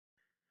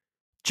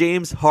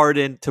James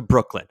Harden to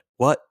Brooklyn.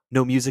 What?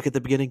 No music at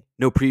the beginning?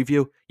 No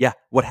preview? Yeah,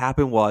 what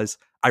happened was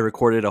I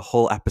recorded a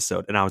whole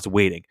episode and I was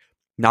waiting.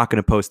 Not going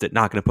to post it,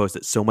 not going to post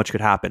it. So much could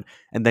happen.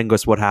 And then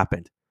guess what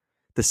happened?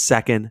 The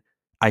second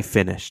I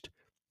finished,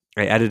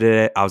 I edited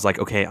it. I was like,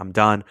 okay, I'm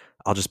done.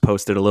 I'll just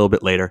post it a little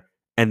bit later.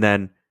 And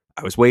then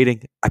I was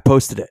waiting. I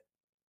posted it.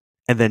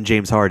 And then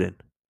James Harden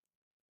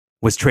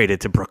was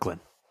traded to Brooklyn.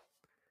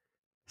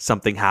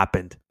 Something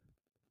happened.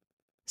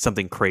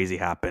 Something crazy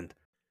happened.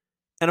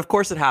 And of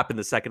course it happened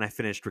the second I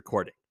finished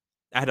recording.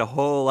 I had a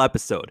whole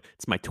episode.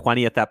 It's my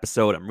 20th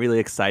episode. I'm really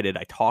excited.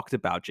 I talked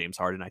about James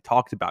Harden. I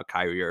talked about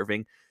Kyrie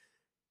Irving.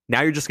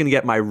 Now you're just going to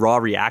get my raw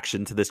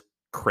reaction to this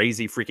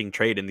crazy freaking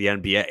trade in the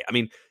NBA. I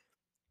mean,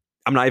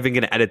 I'm not even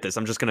going to edit this.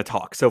 I'm just going to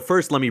talk. So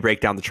first, let me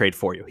break down the trade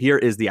for you. Here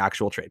is the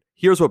actual trade.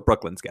 Here's what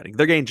Brooklyn's getting.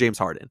 They're getting James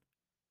Harden.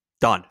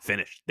 Done.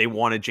 Finished. They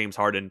wanted James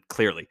Harden,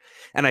 clearly.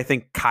 And I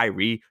think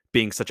Kyrie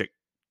being such a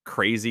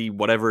crazy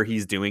whatever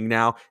he's doing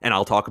now, and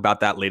I'll talk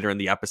about that later in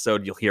the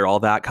episode. You'll hear all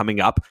that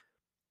coming up.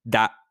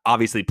 That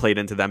obviously played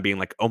into them being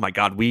like, oh my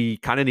God, we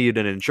kind of needed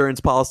an insurance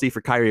policy for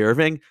Kyrie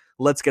Irving.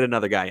 Let's get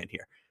another guy in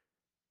here.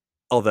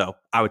 Although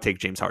I would take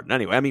James Harden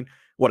anyway. I mean,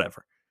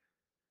 whatever.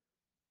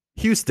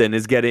 Houston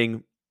is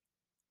getting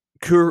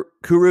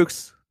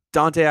Kurucs,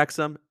 Dante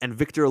Exum, and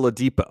Victor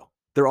Oladipo.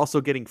 They're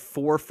also getting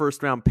 4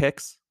 first-round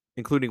picks,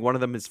 including one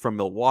of them is from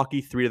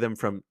Milwaukee, 3 of them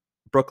from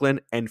Brooklyn,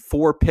 and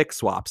 4 pick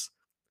swaps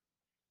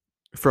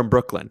from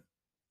Brooklyn.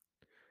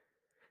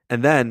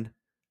 And then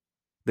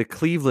the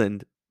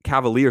Cleveland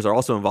Cavaliers are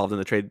also involved in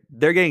the trade.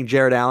 They're getting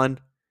Jared Allen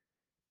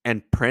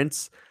and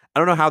Prince. I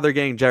don't know how they're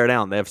getting Jared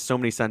Allen. They have so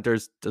many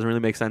centers. Doesn't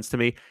really make sense to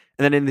me.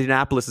 And then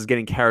Indianapolis is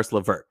getting Karis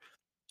LeVert.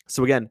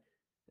 So again,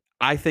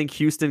 I think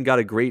Houston got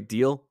a great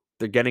deal.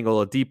 They're getting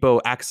Oladipo,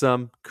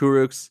 Exum,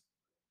 Kurucs,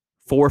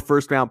 4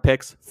 first-round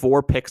picks,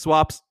 4 pick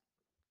swaps.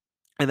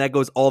 And that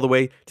goes all the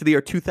way to the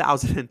year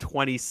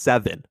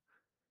 2027.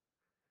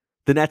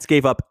 The Nets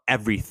gave up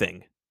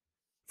everything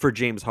for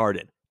James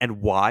Harden.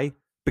 And why?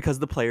 Because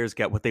the players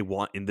get what they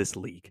want in this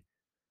league.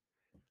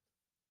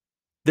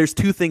 There's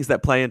 2 things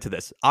that play into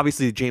this.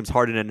 Obviously, James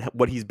Harden and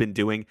what he's been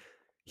doing.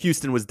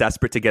 Houston was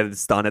desperate to get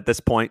it done at this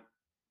point.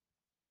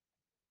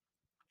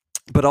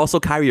 But also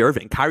Kyrie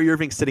Irving. Kyrie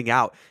Irving sitting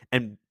out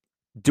and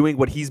doing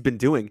what he's been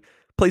doing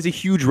plays a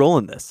huge role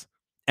in this.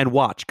 And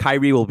watch,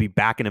 Kyrie will be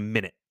back in a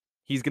minute.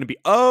 He's going to be,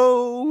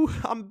 oh,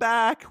 I'm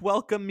back.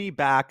 Welcome me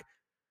back.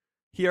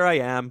 Here I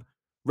am,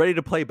 ready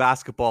to play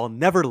basketball.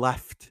 Never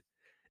left.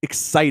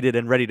 Excited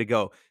and ready to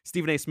go.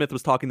 Stephen A. Smith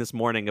was talking this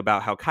morning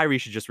about how Kyrie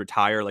should just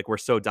retire. Like, we're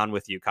so done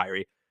with you,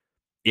 Kyrie.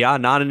 Yeah,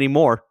 not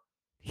anymore.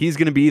 He's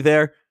going to be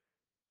there.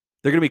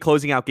 They're going to be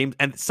closing out games.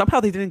 And somehow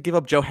they didn't give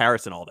up Joe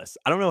Harris and all this.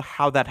 I don't know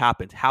how that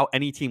happened, how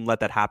any team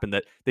let that happen,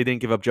 that they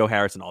didn't give up Joe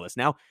Harris and all this.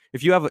 Now,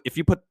 if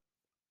you put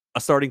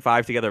a starting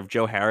 5 together of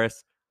Joe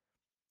Harris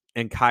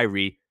and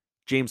Kyrie,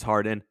 James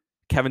Harden,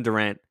 Kevin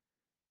Durant,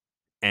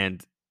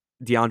 and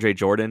DeAndre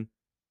Jordan,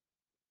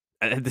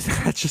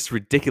 that's just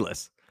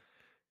ridiculous.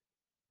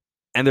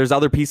 And there's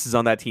other pieces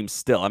on that team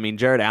still. I mean,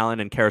 Jared Allen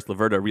and Karis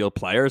LeVert are real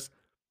players.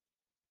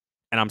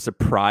 And I'm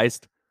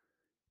surprised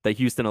that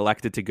Houston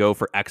elected to go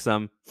for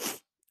Exum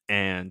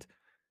and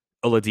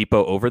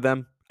Oladipo over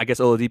them. I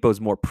guess Oladipo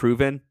is more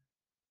proven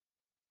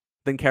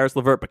than Karis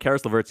LeVert, but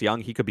Karis LeVert's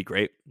young. He could be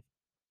great.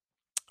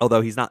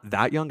 Although he's not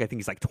that young. I think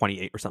he's like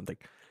 28 or something.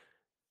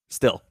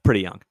 Still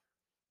pretty young.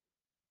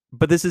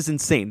 But this is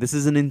insane. This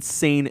is an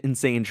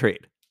insane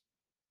trade.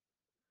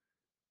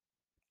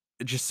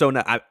 Just so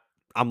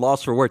I'm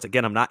lost for words.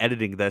 Again, I'm not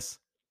editing this.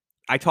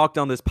 I talked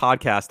on this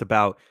podcast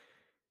about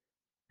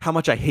how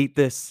much I hate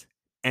this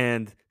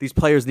and these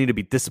players need to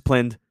be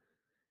disciplined.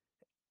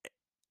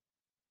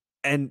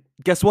 And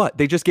guess what?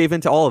 They just gave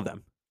in to all of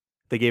them.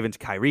 They gave in to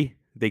Kyrie.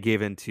 They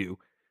gave in to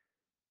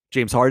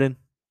James Harden.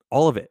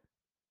 All of it.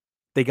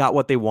 They got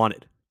what they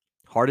wanted.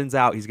 Harden's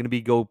out. He's going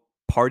to go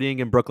partying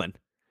in Brooklyn.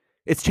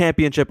 It's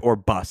championship or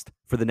bust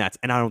for the Nets,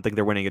 and I don't think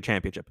they're winning a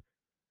championship.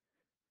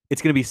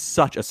 It's going to be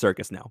such a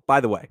circus now. By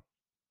the way,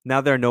 now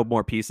there are no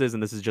more pieces,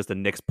 and this is just a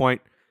Knicks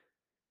point.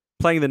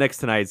 Playing the Knicks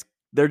tonight,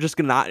 they're just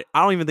going to not...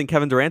 I don't even think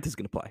Kevin Durant is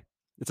going to play.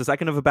 It's a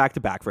second of a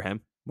back-to-back for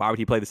him. Why would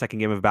he play the second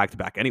game of a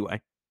back-to-back anyway?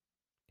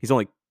 He's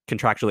only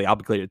contractually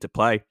obligated to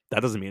play.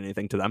 That doesn't mean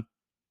anything to them.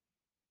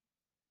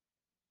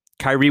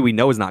 Kyrie, we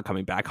know, is not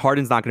coming back.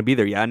 Harden's not going to be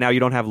there yet. Now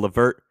you don't have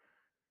LeVert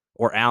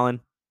or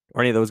Allen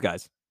or any of those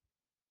guys.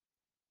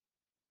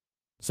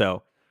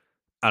 So,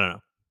 I don't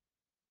know.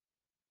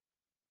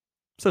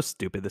 So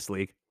stupid, this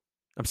league.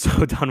 I'm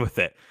so done with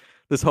it.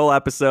 This whole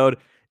episode,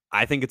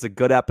 I think it's a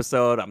good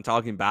episode. I'm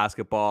talking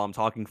basketball. I'm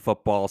talking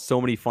football. So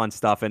many fun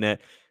stuff in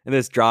it. And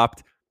this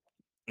dropped.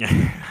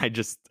 I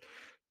just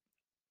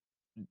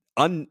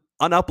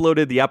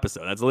unuploaded the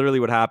episode. That's literally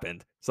what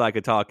happened. So I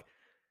could talk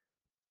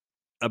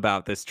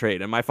about this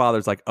trade. And my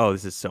father's like, oh,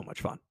 this is so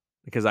much fun.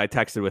 Because I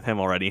texted with him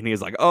already. And he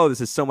was like, oh,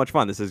 this is so much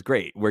fun. This is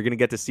great. We're going to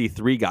get to see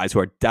 3 guys who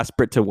are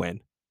desperate to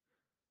win.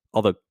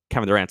 Although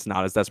Kevin Durant's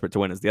not as desperate to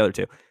win as the other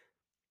 2.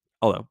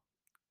 Although,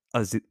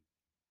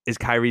 is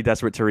Kyrie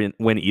desperate to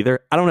win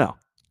either? I don't know.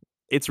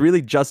 it's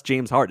really just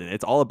James Harden.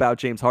 It's all about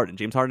James Harden.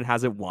 James Harden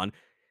hasn't won.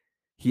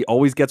 He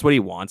always gets what he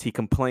wants. He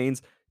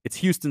complains. It's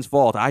Houston's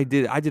fault. I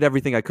did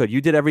everything I could.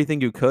 You did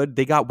everything you could.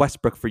 They got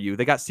Westbrook for you.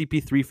 They got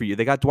CP3 for you.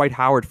 They got Dwight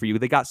Howard for you.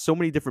 They got so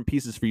many different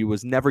pieces for you. It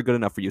was never good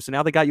enough for you. So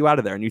now they got you out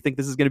of there. And you think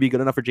this is going to be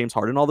good enough for James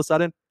Harden all of a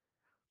sudden?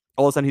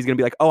 All of a sudden he's going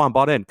to be like, oh, I'm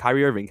bought in.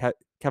 Kyrie Irving,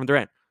 Kevin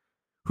Durant.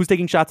 Who's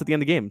taking shots at the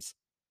end of games?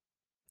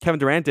 Kevin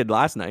Durant did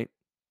last night.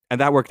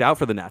 And that worked out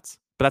for the Nets.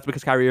 But that's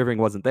because Kyrie Irving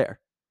wasn't there.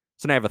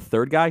 So now I have a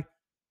third guy.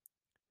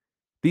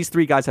 These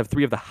three guys have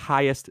three of the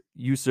highest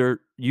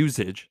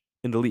usage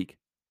in the league.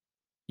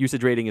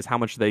 Usage rating is how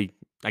much they,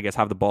 I guess,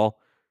 have the ball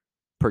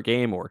per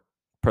game or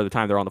per the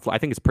time they're on the floor. I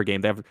think it's per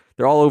game.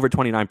 They're all over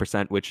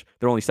 29%, which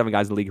there are only 7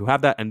 guys in the league who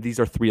have that, and these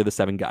are 3 of the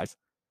 7 guys.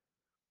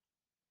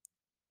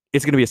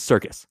 It's going to be a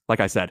circus, like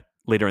I said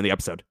later in the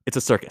episode. It's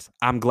a circus.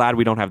 I'm glad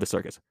we don't have the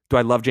circus. Do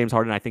I love James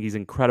Harden? I think he's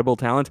incredible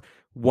talent.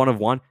 One of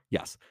one?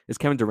 Yes. Is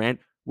Kevin Durant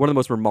one of the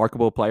most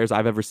remarkable players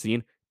I've ever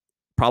seen?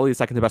 Probably the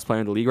second to best player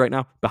in the league right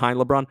now. Behind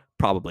LeBron?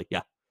 Probably,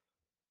 yeah.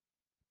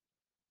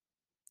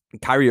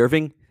 Kyrie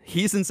Irving,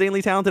 he's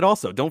insanely talented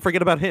also. Don't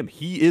forget about him.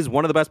 He is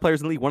one of the best players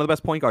in the league, one of the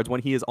best point guards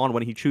when he is on,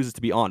 when he chooses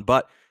to be on.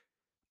 But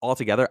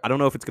altogether, I don't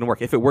know if it's going to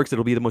work. If it works,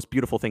 it'll be the most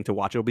beautiful thing to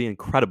watch. It'll be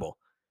incredible.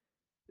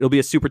 It'll be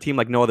a super team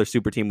like no other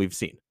super team we've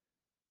seen.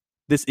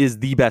 This is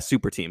the best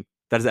super team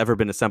that has ever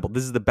been assembled.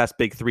 This is the best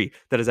big three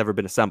that has ever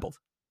been assembled.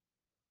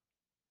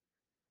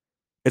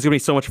 It's going to be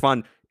so much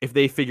fun if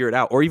they figure it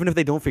out, or even if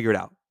they don't figure it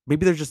out.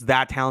 Maybe they're just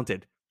that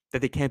talented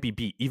that they can't be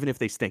beat, even if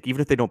they stink,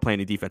 even if they don't play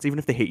any defense, even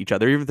if they hate each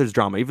other, even if there's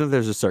drama, even if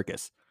there's a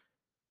circus.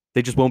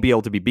 They just won't be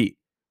able to be beat.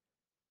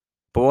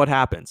 But what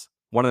happens?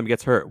 One of them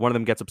gets hurt. One of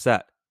them gets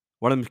upset.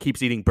 One of them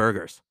keeps eating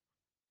burgers.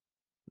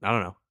 I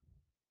don't know.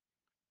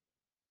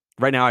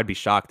 Right now, I'd be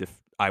shocked if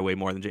I weigh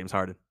more than James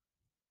Harden.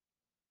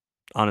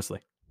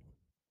 Honestly.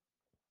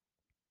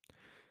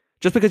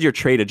 Just because you're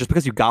traded, just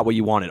because you got what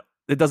you wanted,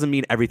 it doesn't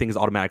mean everything is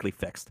automatically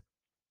fixed.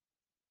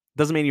 It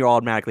doesn't mean you're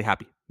automatically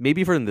happy.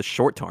 Maybe for in the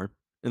short term.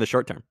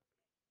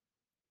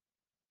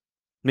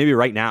 Maybe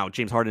right now,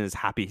 James Harden is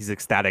happy. He's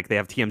ecstatic. They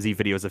have TMZ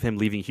videos of him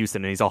leaving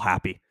Houston, and he's all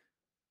happy.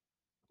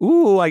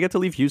 Ooh, I get to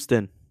leave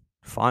Houston.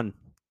 Fun.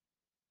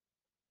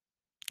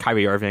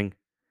 Kyrie Irving.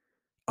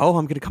 Oh,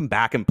 I'm going to come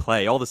back and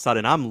play. All of a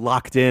sudden, I'm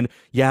locked in.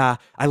 Yeah,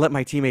 I let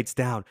my teammates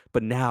down,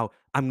 but now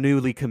I'm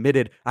newly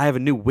committed. I have a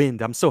new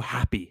wind. I'm so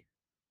happy.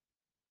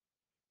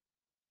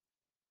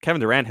 Kevin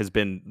Durant has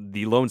been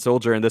the lone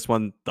soldier in this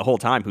one the whole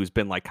time, who's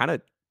been like kind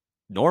of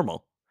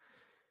normal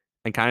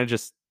and kind of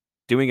just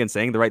doing and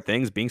saying the right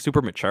things, being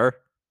super mature.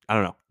 I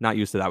don't know. Not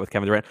used to that with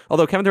Kevin Durant.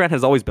 Although Kevin Durant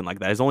has always been like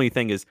that. His only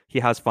thing is he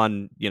has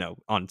fun,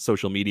 on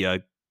social media,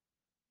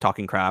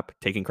 talking crap,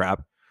 taking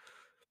crap.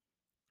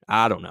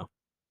 I don't know.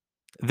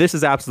 This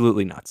is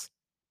absolutely nuts.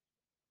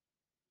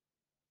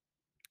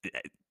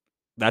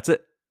 That's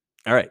it.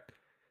 All right.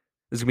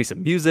 There's going to be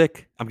some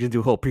music. I'm going to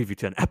do a whole preview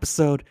to an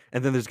episode,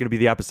 and then there's going to be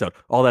the episode.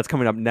 All that's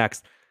coming up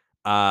next.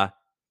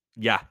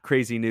 Yeah,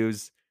 crazy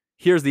news.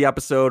 Here's the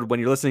episode. When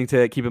you're listening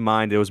to it, keep in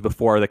mind it was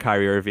before the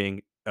Kyrie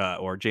Irving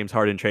or James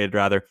Harden trade,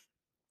 rather.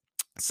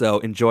 So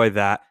enjoy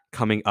that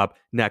coming up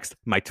next.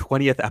 My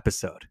 20th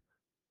episode.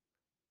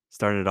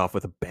 Starting it off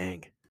with a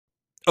bang.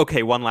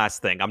 Okay, one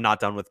last thing. I'm not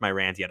done with my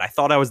rant yet. I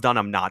thought I was done.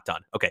 I'm not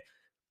done. Okay.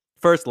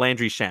 First,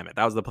 Landry Shamet.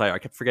 That was the player. I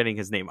kept forgetting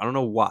his name. I don't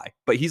know why,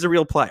 but he's a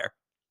real player.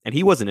 And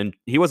he wasn't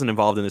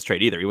involved in this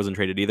trade either. He wasn't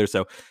traded either.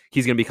 So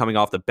he's going to be coming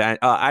off the bench.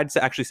 I'd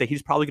actually say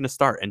he's probably going to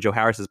start, and Joe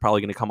Harris is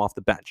probably going to come off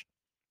the bench.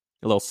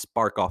 A little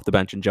spark off the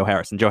bench in Joe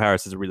Harris. And Joe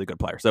Harris is a really good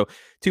player. So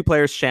 2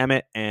 players,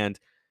 Shamet and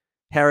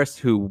Harris,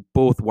 who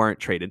both weren't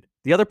traded.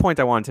 The other point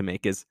I wanted to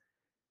make is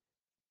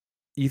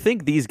you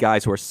think these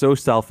guys who are so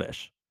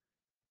selfish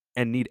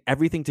and need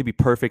everything to be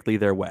perfectly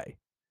their way,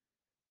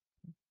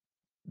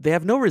 they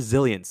have no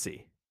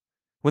resiliency.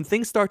 When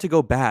things start to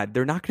go bad,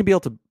 they're not going to be able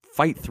to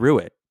fight through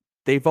it.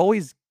 They've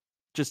always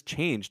just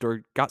changed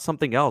or got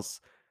something else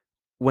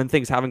when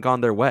things haven't gone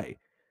their way.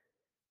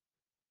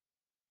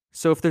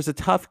 So if there's a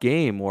tough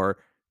game, or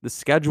the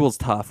schedule's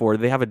tough, or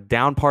they have a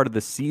down part of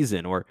the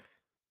season, or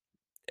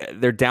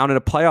they're down in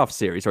a playoff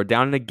series or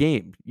down in a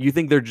game, you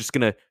think they're just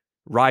going to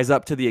rise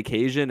up to the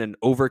occasion and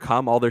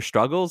overcome all their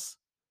struggles?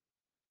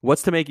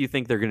 What's to make you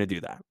think they're going to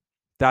do that?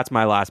 That's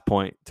my last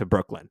point to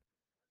Brooklyn.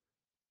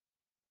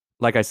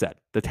 Like I said,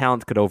 the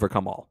talent could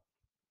overcome all.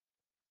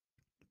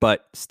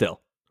 But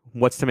still,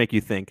 what's to make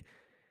you think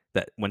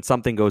that when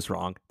something goes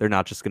wrong, they're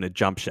not just going to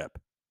jump ship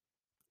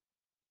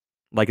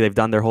like they've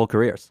done their whole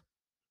careers?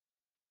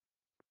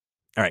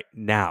 All right,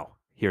 now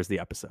here's the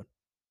episode.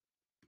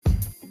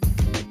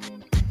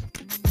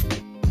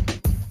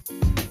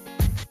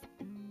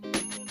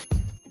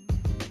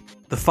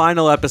 The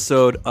final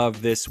episode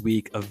of this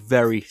week, a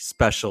very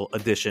special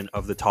edition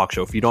of the talk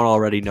show. If you don't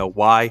already know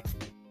why,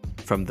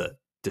 from the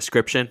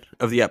description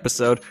of the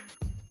episode,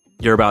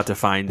 you're about to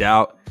find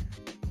out.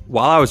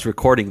 While I was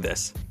recording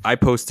this,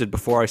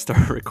 before I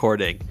started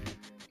recording,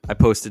 I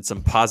posted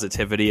some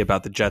positivity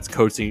about the Jets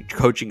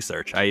coaching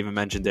search. I even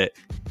mentioned it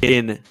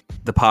in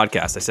the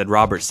podcast. I said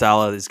Robert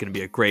Saleh is going to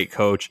be a great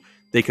coach.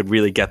 they could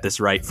really get this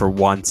right for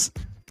once.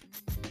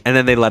 And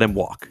then they let him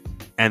walk.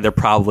 And they're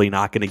probably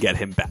not going to get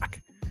him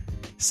back.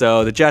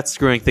 So the Jets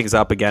screwing things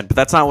up again. But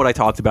that's not what I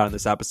talked about in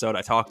this episode.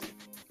 I talked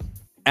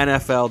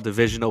NFL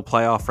divisional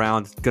playoff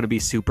round. Going to be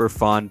super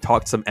fun.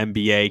 Talked some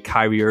NBA,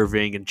 Kyrie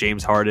Irving and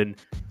James Harden.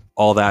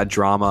 All that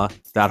drama,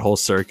 that whole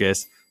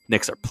circus.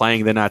 Knicks are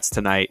playing the Nets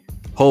tonight.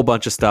 Whole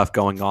bunch of stuff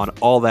going on.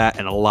 All that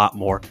and a lot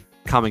more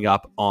coming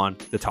up on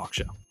the talk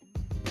show.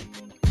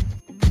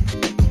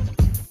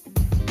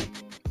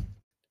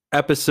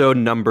 Episode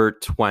number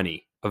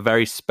 20. A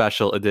very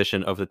special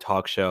edition of the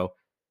talk show.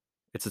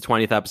 It's the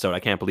 20th episode. I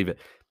can't believe it.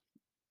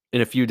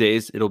 In a few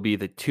days, it'll be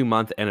the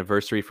 2-month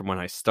anniversary from when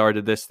I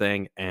started this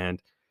thing.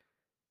 And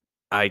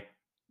I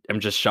am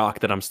just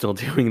shocked that I'm still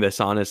doing this,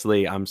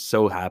 honestly. I'm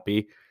so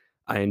happy.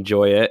 I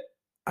enjoy it.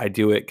 I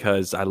do it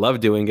because I love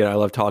doing it. I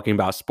love talking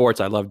about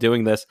sports. I love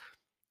doing this.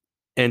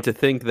 And to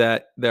think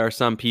that there are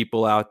some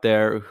people out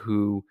there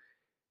who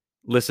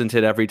listen to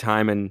it every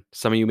time, and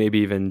some of you maybe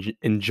even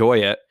enjoy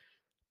it,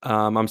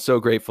 I'm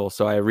so grateful.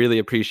 So I really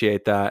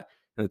appreciate that.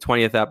 In the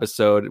 20th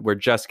episode, we're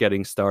just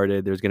getting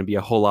started. There's going to be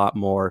a whole lot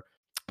more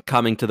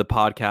coming to the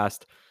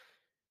podcast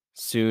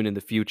soon in the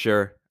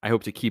future. I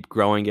hope to keep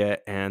growing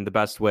it. And the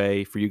best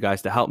way for you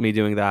guys to help me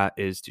doing that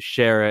is to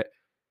share it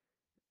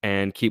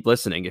and keep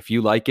listening. If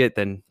you like it,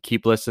 then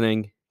keep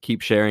listening,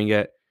 keep sharing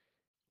it.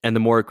 And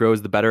the more it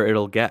grows, the better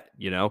it'll get.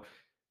 You know,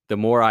 the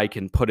more I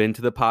can put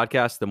into the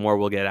podcast, the more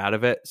we'll get out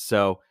of it.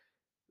 So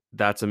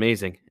that's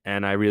amazing.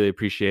 And I really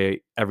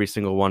appreciate every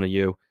single one of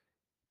you.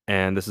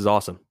 And this is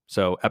awesome.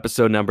 So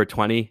episode number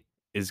 20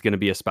 is going to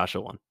be a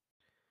special one.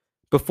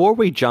 Before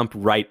we jump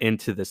right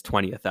into this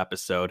 20th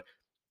episode,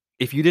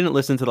 if you didn't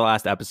listen to the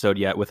last episode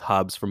yet with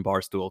Hubs from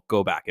Barstool,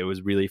 go back. It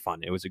was really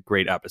fun. It was a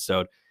great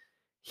episode.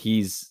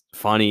 He's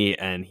funny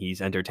and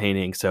he's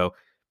entertaining. So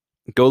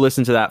go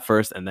listen to that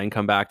first and then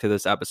come back to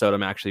this episode.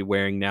 I'm actually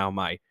wearing now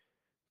my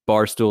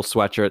Barstool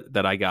sweatshirt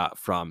that I got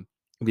from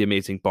the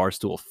amazing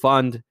Barstool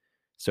Fund.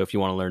 So if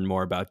you want to learn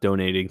more about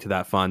donating to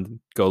that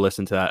fund, go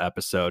listen to that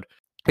episode.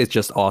 It's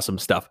just awesome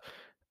stuff.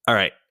 All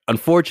right.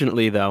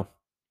 Unfortunately, though,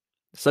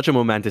 such a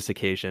momentous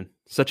occasion,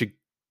 such a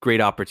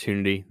great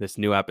opportunity, this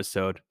new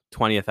episode,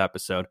 20th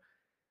episode,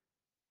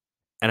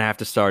 and I have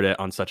to start it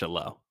on such a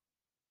low.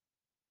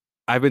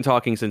 I've been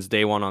talking since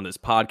day one on this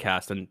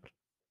podcast and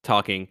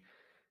talking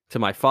to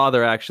my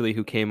father, actually,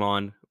 who came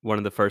on one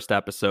of the first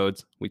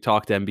episodes. We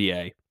talked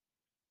NBA.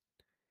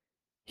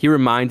 He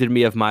reminded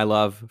me of my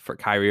love for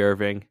Kyrie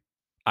Irving.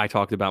 I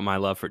talked about my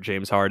love for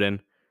James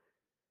Harden.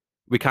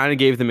 We kind of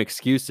gave them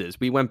excuses.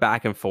 We went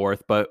back and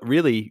forth, but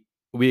really,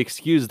 we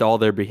excused all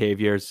their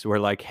behaviors. We're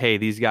like, hey,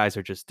 these guys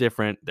are just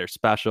different. They're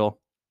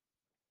special.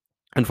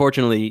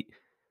 Unfortunately,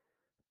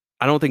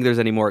 I don't think there's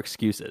any more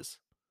excuses.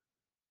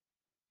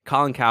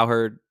 Colin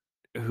Cowherd,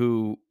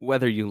 who,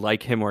 whether you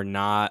like him or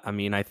not, I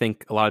mean, I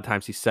think a lot of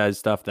times he says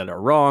stuff that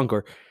are wrong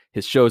or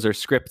his shows are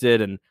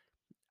scripted, and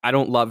I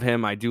don't love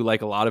him. I do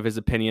like a lot of his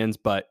opinions,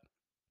 but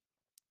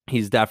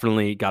he's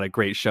definitely got a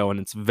great show and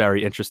it's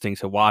very interesting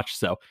to watch.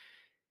 So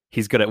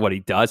he's good at what he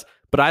does.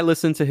 But I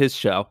listened to his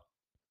show,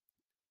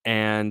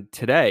 and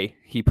today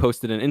he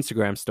posted an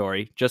Instagram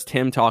story, just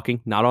him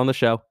talking, not on the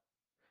show,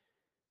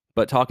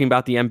 but talking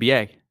about the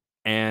NBA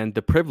and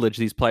the privilege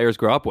these players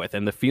grow up with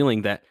and the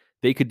feeling that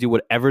they could do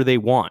whatever they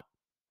want.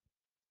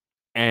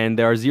 And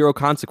there are zero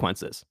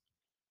consequences.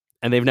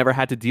 And they've never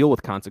had to deal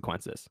with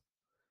consequences.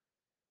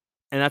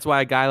 And that's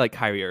why a guy like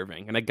Kyrie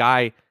Irving and a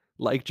guy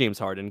like James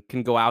Harden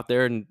can go out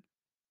there and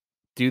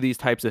do these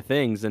types of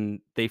things and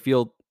they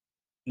feel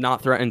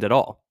not threatened at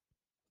all.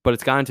 But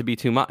it's gotten to be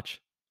too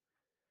much.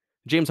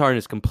 James Harden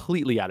is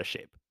completely out of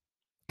shape.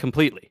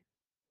 Completely.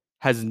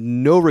 Has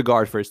no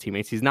regard for his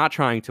teammates. He's not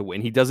trying to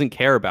win. He doesn't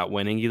care about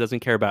winning. He doesn't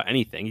care about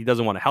anything. He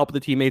doesn't want to help the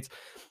teammates.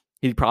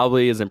 He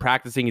probably isn't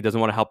practicing. He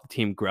doesn't want to help the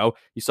team grow.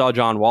 You saw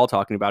John Wall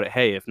talking about it.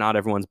 Hey, if not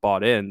everyone's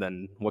bought in,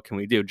 then what can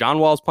we do? John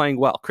Wall's playing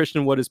well.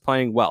 Christian Wood is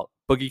playing well.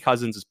 Boogie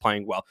Cousins is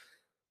playing well.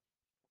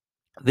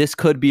 This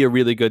could be a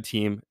really good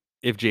team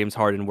if James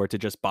Harden were to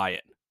just buy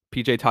it.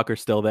 PJ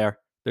Tucker's still there.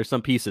 There's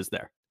some pieces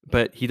there,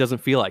 but he doesn't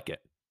feel like it.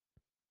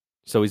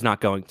 So he's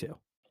not going to.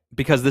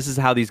 Because this is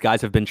how these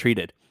guys have been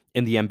treated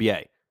in the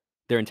NBA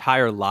their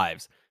entire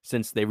lives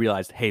since they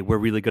realized, hey, we're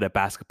really good at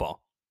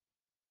basketball.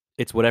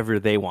 It's whatever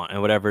they want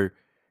and whatever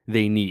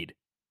they need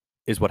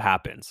is what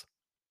happens.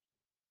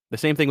 The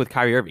same thing with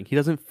Kyrie Irving. He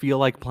doesn't feel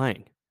like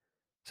playing,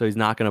 so he's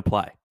not going to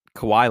play.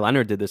 Kawhi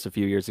Leonard did this a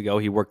few years ago.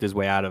 He worked his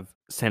way out of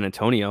San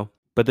Antonio,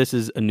 but this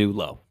is a new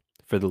low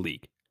for the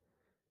league.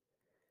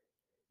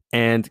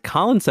 And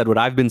Colin said what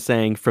I've been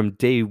saying from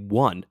day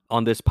one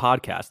on this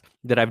podcast,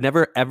 that I've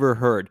never, ever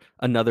heard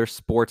another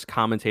sports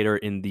commentator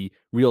in the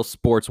real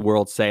sports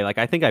world say. Like,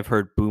 I think I've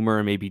heard Boomer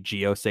and maybe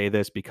Gio say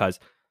this because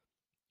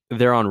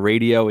they're on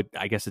radio.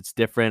 I guess it's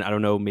different. I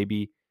don't know.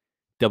 Maybe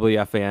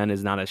WFAN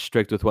is not as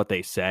strict with what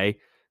they say.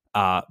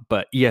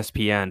 But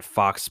ESPN,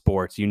 Fox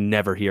Sports, you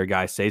never hear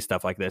guys say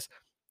stuff like this.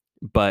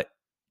 But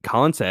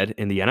Colin said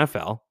in the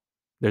NFL,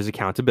 there's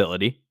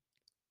accountability.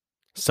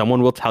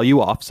 Someone will tell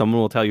you off.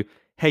 Someone will tell you,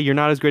 hey, you're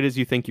not as great as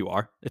you think you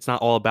are. It's not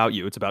all about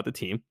you, it's about the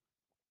team.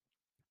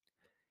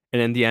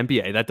 And in the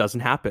NBA, that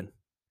doesn't happen.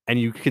 And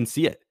you can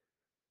see it.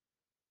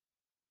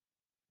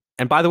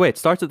 And by the way, it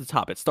starts at the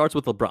top. It starts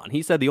with LeBron.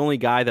 He said the only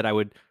guy that I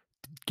would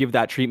give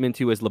that treatment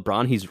to is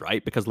LeBron. He's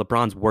right, because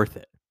LeBron's worth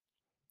it.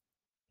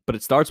 But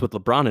it starts with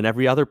LeBron, and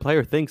every other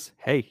player thinks,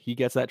 hey, he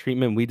gets that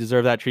treatment. We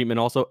deserve that treatment.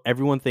 Also,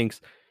 everyone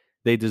thinks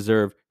they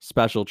deserve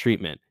special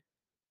treatment.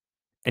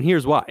 And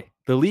here's why.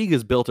 The league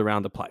is built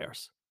around the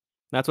players.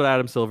 That's what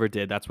Adam Silver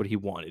did. That's what he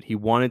wanted. He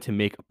wanted to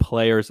make a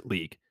players'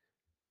 league.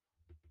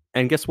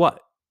 And guess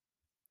what?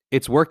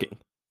 It's working.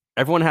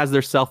 Everyone has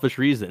their selfish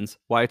reasons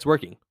why it's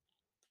working.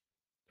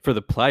 For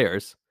the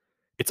players,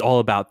 it's all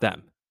about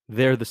them.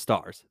 They're the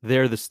stars.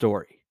 They're the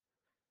story.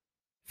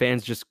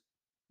 Fans just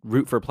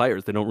root for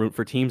players. They don't root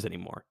for teams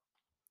anymore.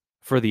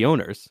 For the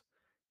owners,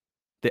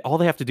 all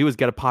they have to do is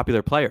get a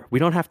popular player. We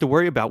don't have to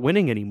worry about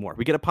winning anymore.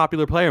 We get a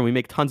popular player and we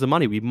make tons of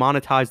money. We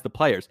monetize the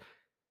players.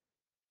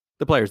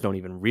 The players don't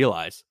even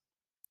realize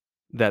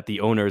that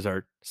the owners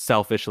are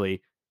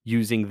selfishly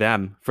using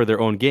them for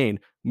their own gain.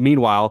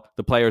 Meanwhile,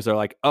 the players are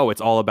like, oh,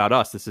 it's all about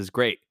us. This is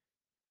great.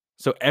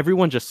 So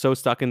everyone's just so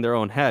stuck in their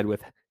own head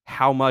with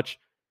how much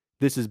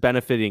this is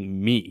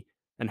benefiting me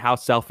and how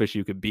selfish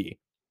you could be.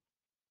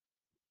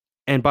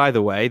 And by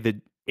the way, the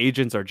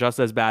agents are just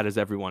as bad as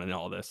everyone in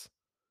all this.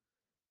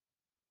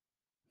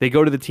 They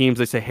go to the teams,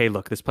 they say, hey,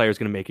 look, this player is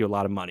going to make you a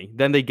lot of money.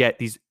 Then they get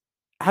these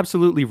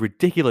absolutely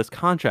ridiculous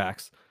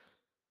contracts,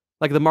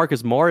 like the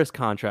Marcus Morris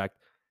contract,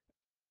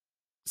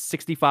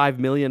 $65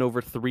 million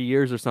over 3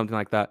 years or something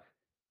like that.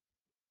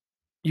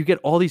 You get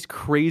all these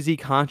crazy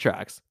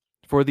contracts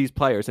for these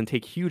players and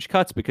take huge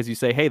cuts because you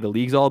say, hey, the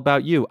league's all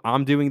about you.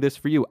 I'm doing this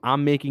for you.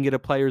 I'm making it a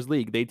players'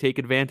 league. They take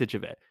advantage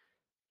of it.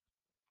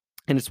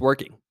 And it's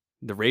working.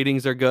 The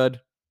ratings are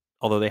good,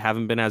 although they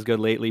haven't been as good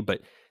lately,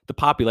 but the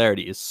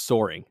popularity is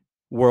soaring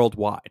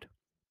worldwide.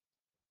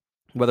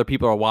 Whether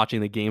people are watching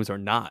the games or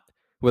not,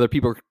 whether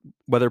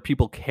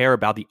people care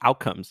about the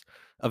outcomes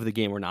of the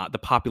game or not, the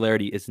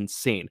popularity is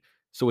insane.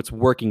 So it's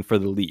working for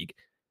the league.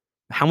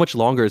 How much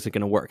longer is it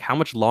going to work? How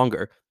much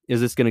longer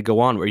is this going to go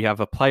on where you have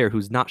a player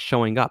who's not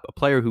showing up, a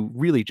player who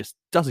really just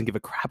doesn't give a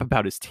crap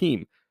about his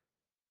team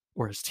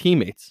or his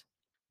teammates,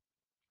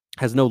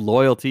 has no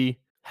loyalty,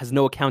 has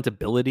no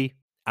accountability?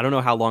 I don't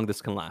know how long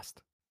this can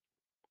last.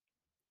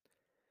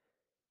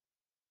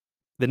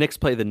 The Knicks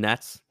play the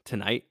Nets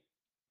tonight.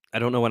 I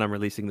don't know when I'm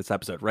releasing this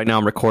episode. Right now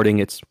I'm recording.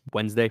 It's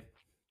Wednesday.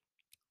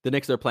 The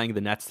Knicks are playing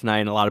the Nets tonight,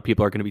 and a lot of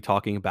people are going to be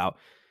talking about,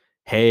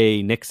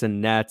 hey, Knicks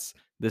and Nets,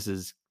 this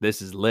is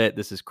lit.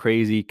 This is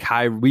crazy.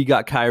 We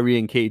got Kyrie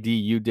and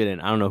KD. You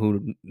didn't. I don't know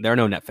who. There are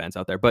no Net fans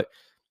out there, but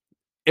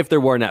if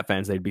there were Net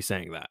fans, they'd be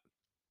saying that.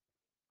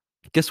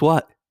 Guess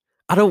what?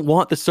 I don't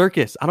want the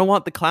circus. I don't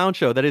want the clown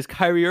show that is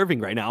Kyrie Irving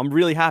right now. I'm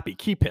really happy.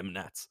 Keep him,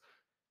 Nets.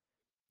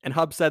 And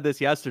Hub said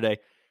this yesterday.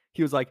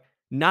 He was like,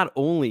 not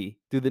only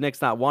do the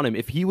Knicks not want him,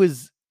 if he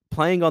was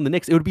playing on the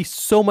Knicks, it would be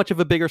so much of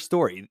a bigger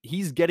story.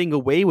 He's getting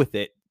away with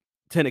it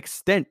to an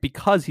extent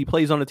because he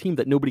plays on a team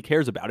that nobody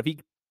cares about. If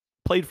he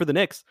played for the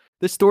Knicks,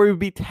 this story would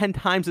be 10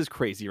 times as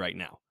crazy right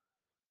now.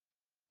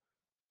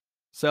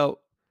 So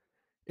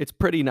it's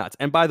pretty nuts.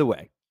 And by the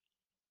way,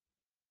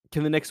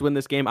 can the Knicks win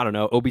this game? I don't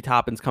know. Obi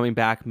Toppin's coming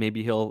back.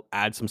 Maybe he'll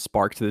add some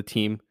spark to the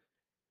team.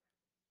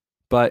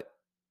 But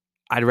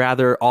I'd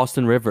rather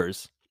Austin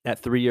Rivers at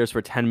 3 years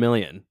for $10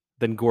 million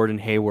than Gordon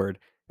Hayward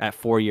at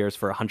 4 years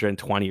for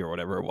 120 or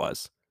whatever it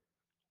was.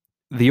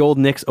 The old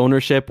Knicks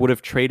ownership would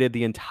have traded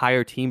the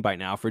entire team by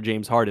now for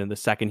James Harden the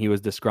second he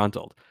was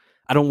disgruntled.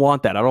 I don't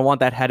want that. I don't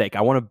want that headache.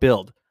 I want to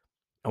build.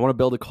 I want to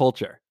build a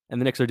culture. And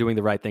the Knicks are doing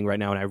the right thing right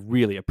now, and I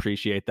really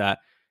appreciate that.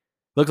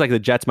 Looks like the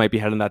Jets might be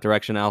heading that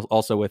direction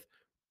also with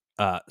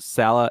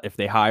Salah. If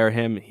they hire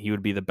him, he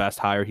would be the best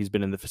hire. He's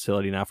been in the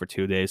facility now for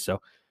 2 days,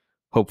 so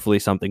hopefully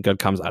something good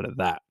comes out of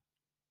that.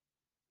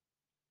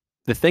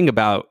 The thing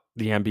about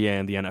the NBA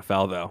and the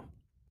NFL, though,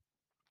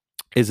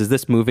 is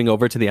this moving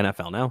over to the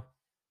NFL now?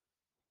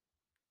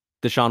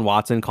 Deshaun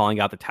Watson calling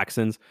out the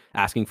Texans,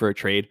 asking for a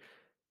trade,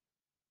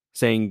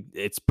 saying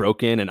it's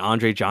broken, and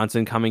Andre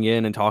Johnson coming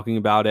in and talking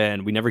about it.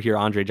 And we never hear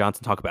Andre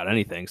Johnson talk about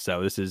anything.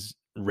 So this is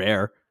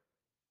rare.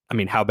 I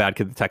mean, how bad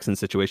could the Texans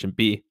situation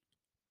be?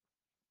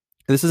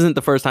 This isn't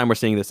the first time we're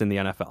seeing this in the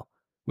NFL.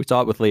 We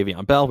saw it with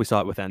Le'Veon Bell. We saw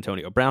it with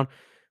Antonio Brown.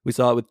 We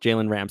saw it with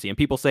Jalen Ramsey. And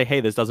people say, hey,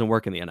 this doesn't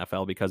work in the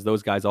NFL because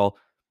those guys all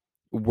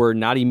were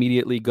not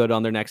immediately good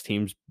on their next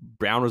teams.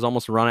 Brown was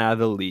almost run out of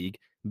the league.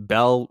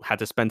 Bell had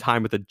to spend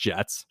time with the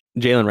Jets.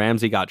 Jalen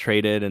Ramsey got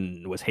traded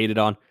and was hated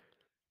on.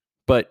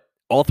 But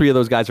all three of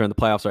those guys are in the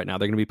playoffs right now.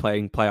 They're going to be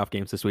playing playoff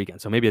games this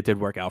weekend. So maybe it did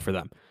work out for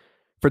them.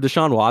 For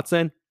Deshaun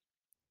Watson,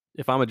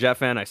 if I'm a Jet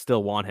fan, I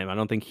still want him. I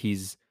don't think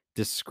he's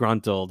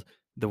disgruntled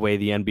the way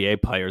the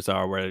NBA players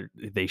are, where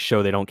they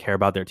show they don't care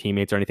about their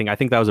teammates or anything. I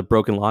think that was a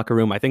broken locker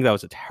room. I think that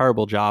was a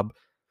terrible job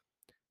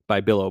by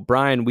Bill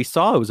O'Brien. We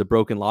saw it was a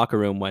broken locker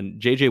room when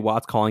JJ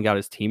Watt's calling out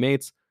his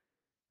teammates.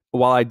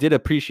 While I did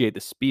appreciate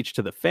the speech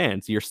to the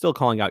fans, you're still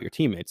calling out your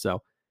teammates.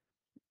 So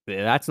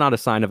that's not a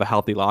sign of a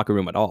healthy locker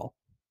room at all.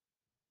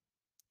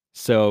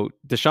 So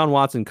Deshaun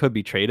Watson could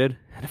be traded.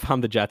 And if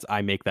I'm the Jets,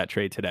 I make that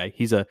trade today.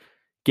 He's a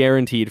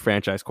guaranteed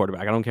franchise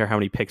quarterback. I don't care how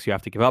many picks you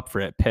have to give up for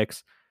it.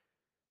 Picks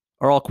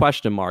are all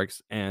question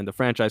marks. And the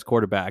franchise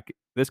quarterback,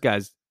 this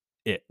guy's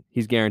it.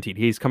 He's guaranteed.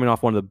 He's coming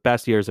off one of the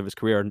best years of his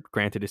career. And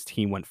granted, his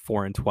team went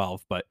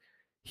 4-12, but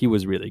he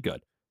was really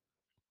good.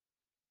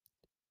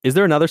 Is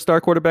there another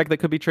star quarterback that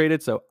could be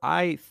traded? So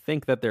I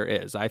think that there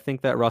is. I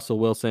think that Russell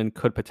Wilson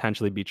could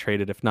potentially be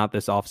traded, if not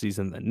this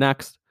offseason, then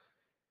next.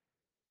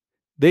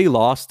 They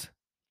lost,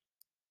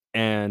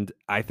 and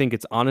I think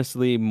it's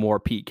honestly more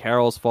Pete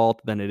Carroll's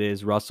fault than it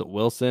is Russell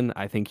Wilson.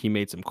 I think he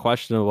made some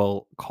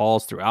questionable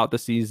calls throughout the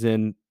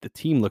season. The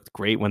team looked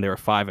great when they were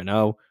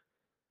 5-0.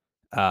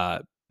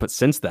 But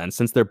since then,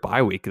 since their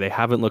bye week, they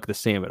haven't looked the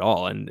same at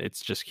all. And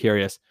it's just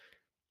curious.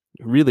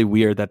 Really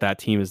weird that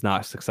team is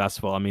not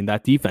successful. I mean,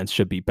 that defense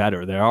should be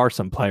better. There are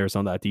some players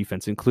on that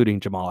defense, including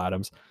Jamal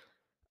Adams.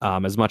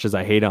 As much as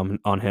I hate on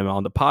him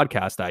on the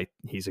podcast,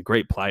 he's a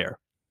great player.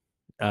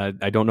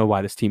 I don't know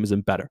why this team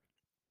isn't better.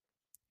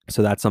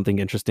 So that's something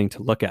interesting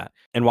to look at.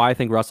 And why I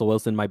think Russell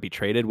Wilson might be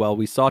traded. Well,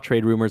 we saw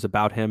trade rumors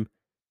about him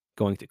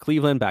going to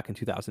Cleveland back in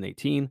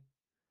 2018.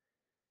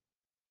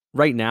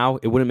 Right now,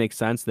 it wouldn't make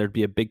sense. There'd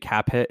be a big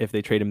cap hit if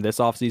they trade him this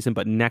offseason,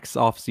 but next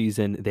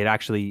offseason, they'd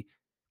actually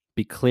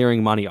be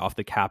clearing money off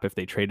the cap if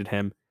they traded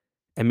him.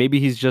 And maybe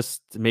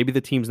maybe the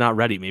team's not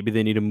ready. Maybe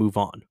they need to move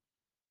on.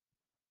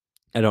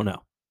 I don't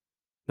know.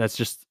 That's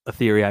just a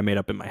theory I made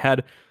up in my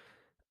head.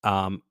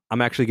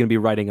 I'm actually going to be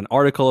writing an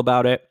article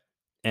about it,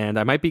 and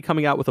I might be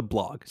coming out with a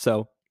blog.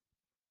 So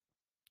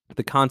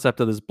the concept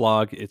of this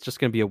blog, it's just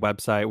going to be a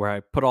website where I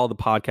put all the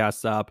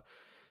podcasts up.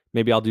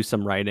 Maybe I'll do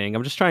some writing.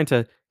 I'm just trying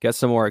to get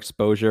some more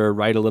exposure,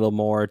 write a little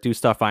more, do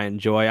stuff I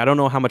enjoy. I don't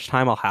know how much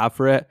time I'll have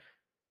for it,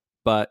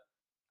 but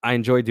I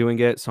enjoy doing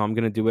it, so I'm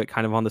going to do it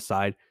kind of on the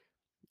side.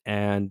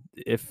 And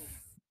if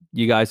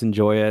you guys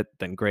enjoy it,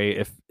 then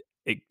great.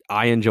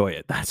 I enjoy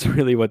it, that's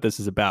really what this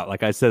is about.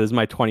 Like I said, this is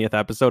my 20th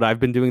episode. I've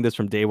been doing this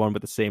from day one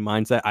with the same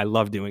mindset. I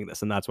love doing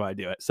this, and that's why I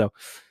do it. So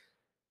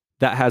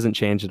that hasn't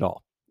changed at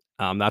all.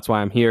 That's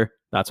why I'm here.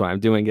 That's why I'm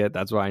doing it.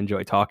 That's why I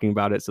enjoy talking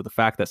about it. So the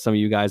fact that some of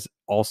you guys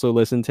also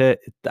listen to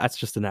it, that's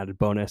just an added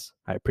bonus.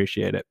 I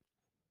appreciate it.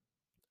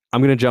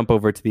 I'm going to jump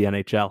over to the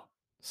NHL,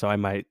 so I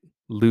might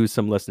lose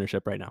some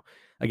listenership right now.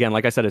 Again,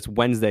 like I said, it's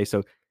Wednesday,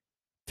 so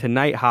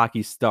tonight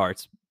hockey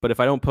starts. But if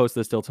I don't post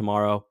this till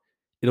tomorrow,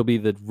 it'll be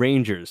the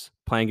Rangers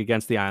playing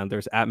against the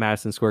Islanders at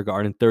Madison Square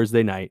Garden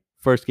Thursday night,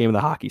 first game of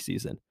the hockey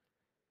season.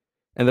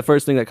 And the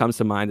first thing that comes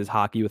to mind is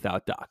hockey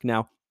without Doc.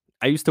 Now,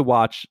 I used to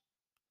watch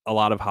a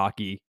lot of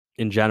hockey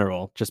in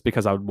general just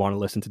because I would want to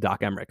listen to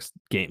Doc Emmerich's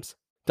games.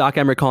 Doc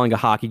Emmerich calling a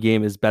hockey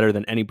game is better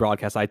than any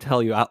broadcast. I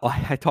tell you,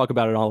 I talk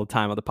about it all the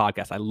time on the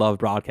podcast. I love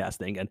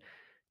broadcasting, and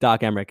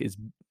Doc Emmerich is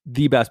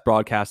the best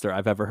broadcaster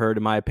I've ever heard,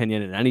 in my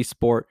opinion, in any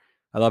sport.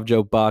 I love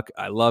Joe Buck.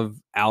 I love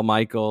Al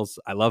Michaels.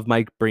 I love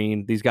Mike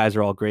Breen. These guys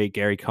are all great.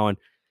 Gary Cohen.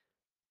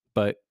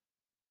 But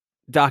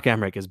Doc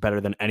Emmerich is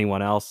better than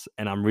anyone else,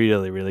 and I'm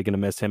really, really going to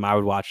miss him. I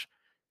would watch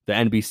the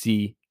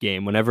NBC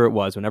game whenever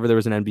there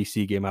was an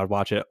NBC game. I would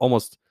watch it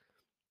almost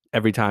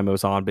every time it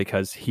was on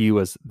because he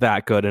was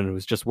that good, and it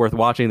was just worth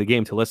watching the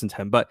game to listen to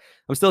him. But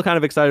I'm still kind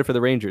of excited for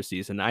the Rangers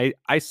season.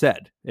 I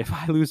said, if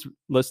I lose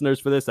listeners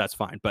for this, that's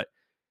fine. But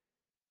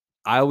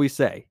I always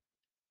say,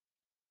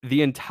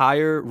 the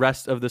entire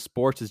rest of the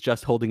sports is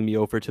just holding me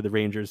over to the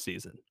Rangers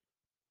season.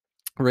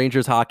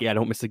 Rangers hockey, I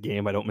don't miss a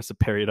game. I don't miss a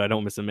period. I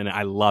don't miss a minute.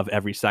 I love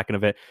every second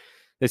of it.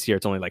 This year,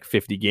 it's only like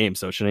 50 games,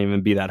 so it shouldn't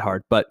even be that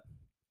hard. But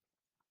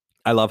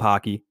I love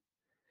hockey.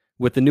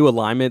 With the new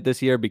alignment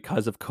this year,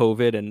 because of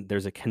COVID, and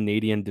there's a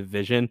Canadian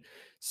division,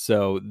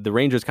 so the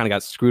Rangers kind of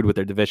got screwed with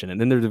their division.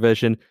 And in their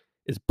division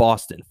is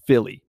Boston,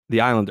 Philly, the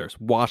Islanders,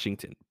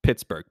 Washington,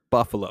 Pittsburgh,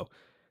 Buffalo,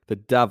 the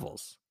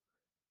Devils,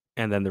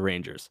 and then the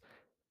Rangers.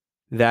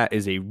 That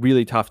is a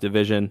really tough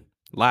division.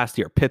 Last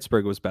year,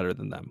 Pittsburgh was better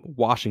than them.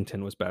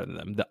 Washington was better than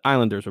them. The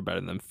Islanders were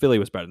better than them. Philly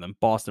was better than them.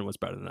 Boston was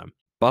better than them.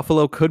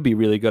 Buffalo could be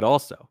really good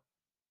also.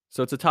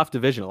 So it's a tough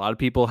division. A lot of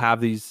people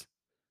have the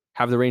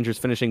Rangers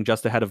finishing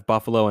just ahead of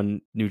Buffalo and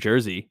New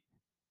Jersey,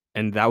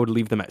 and that would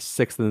leave them at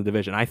 6th in the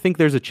division. I think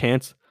there's a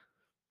chance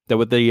that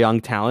with their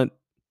young talent,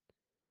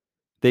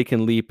 they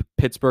can leap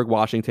Pittsburgh,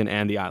 Washington,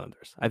 and the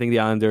Islanders. I think the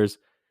Islanders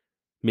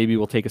maybe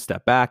will take a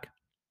step back.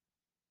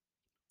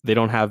 They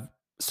don't have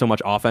so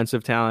much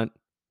offensive talent.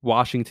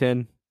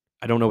 Washington,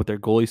 I don't know what their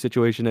goalie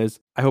situation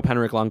is. I hope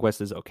Henrik Lundqvist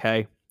is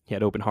okay. He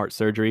had open heart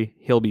surgery.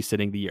 He'll be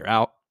sitting the year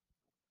out.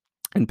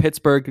 And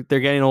Pittsburgh,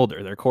 they're getting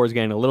older. Their core is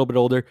getting a little bit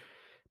older.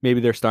 Maybe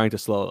they're starting to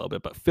slow a little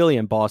bit. But Philly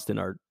and Boston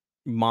are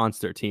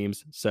monster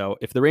teams. So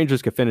if the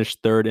Rangers could finish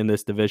 3rd in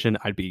this division,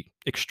 I'd be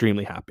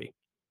extremely happy.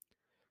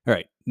 All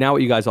right, now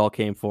what you guys all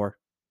came for.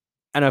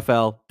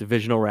 NFL,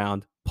 divisional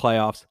round,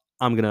 playoffs.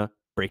 I'm going to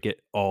break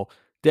it all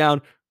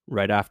down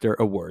right after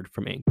a word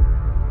from Ink.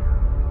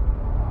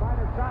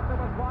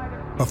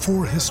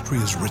 Before history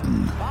is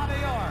written,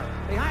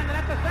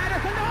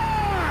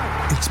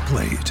 it's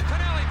played.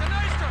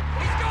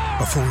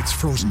 Before it's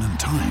frozen in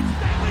time,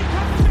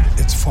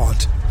 it's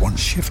fought one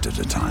shift at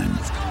a time.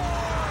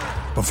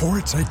 Before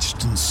it's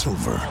etched in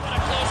silver,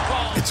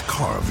 it's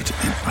carved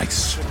in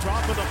ice.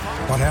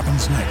 What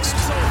happens next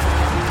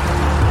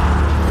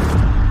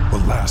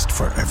will last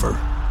forever.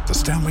 The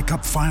Stanley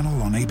Cup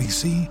Final on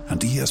ABC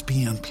and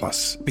ESPN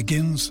Plus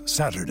begins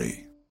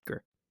Saturday.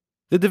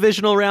 The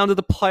divisional round of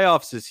the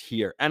playoffs is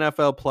here.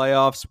 NFL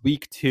playoffs,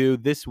 week 2.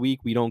 This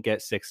week, we don't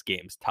get 6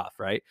 games. Tough,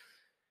 right?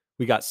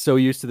 We got so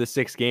used to the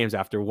 6 games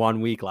after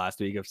 1 week last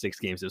week of 6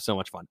 games. It was so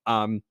much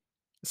fun.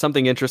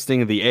 Something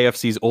interesting, the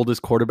AFC's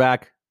oldest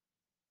quarterback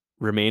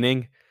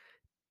remaining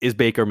is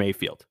Baker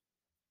Mayfield.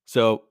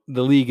 So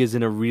the league is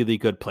in a really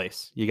good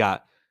place. You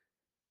got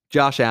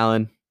Josh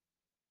Allen,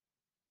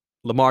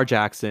 Lamar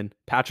Jackson,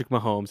 Patrick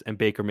Mahomes, and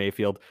Baker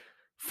Mayfield.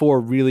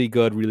 4 really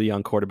good, really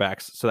young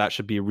quarterbacks. So that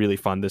should be really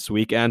fun this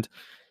weekend.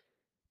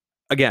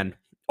 Again,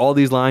 all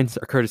these lines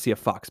are courtesy of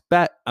Fox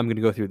Bet. I'm going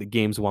to go through the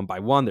games one by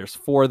one. There's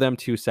 4 of them,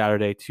 2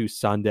 Saturday, 2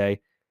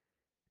 Sunday.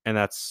 And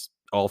that's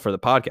all for the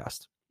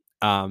podcast.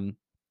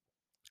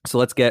 So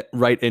let's get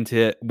right into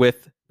it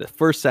with the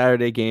first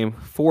Saturday game,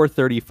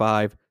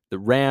 4:35, the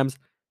Rams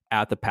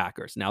at the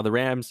Packers. Now, the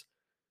Rams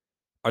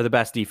are the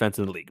best defense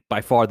in the league,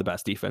 by far the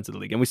best defense in the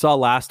league. And we saw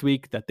last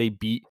week that they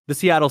beat the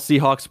Seattle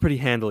Seahawks pretty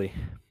handily.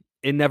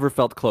 It never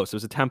felt close. It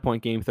was a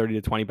 10-point game,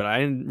 30-20, but I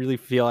didn't really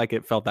feel like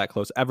it felt that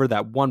close ever.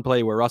 That one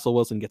play where Russell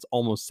Wilson gets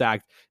almost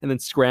sacked and then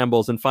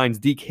scrambles and finds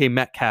DK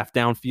Metcalf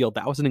downfield.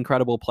 That was an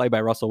incredible play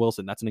by Russell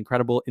Wilson. That's an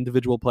incredible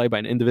individual play by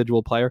an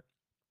individual player.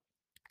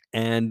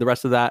 And the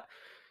rest of that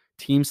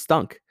team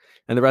stunk.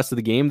 And the rest of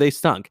the game, they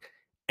stunk.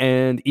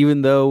 And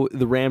even though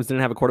the Rams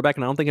didn't have a quarterback,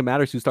 and I don't think it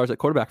matters who starts at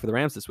quarterback for the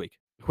Rams this week,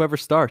 whoever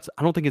starts,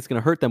 I don't think it's going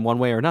to hurt them one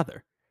way or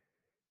another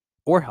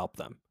or help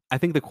them. I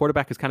think the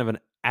quarterback is kind of an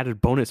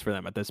added bonus for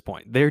them at this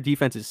point. Their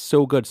defense is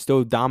so good,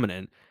 so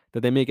dominant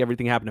that they make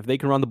everything happen. If they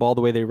can run the ball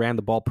the way they ran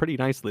the ball pretty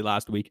nicely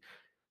last week,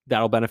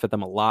 that'll benefit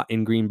them a lot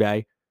in Green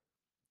Bay.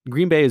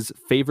 Green Bay is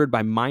favored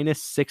by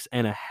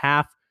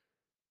 -6.5.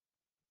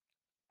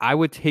 I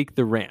would take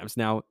the Rams.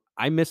 Now,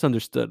 I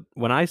misunderstood.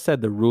 When I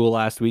said the rule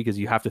last week is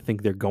you have to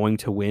think they're going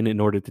to win in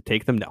order to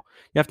take them. No,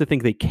 you have to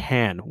think they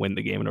can win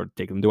the game in order to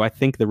take them. Do I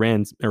think the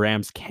Rams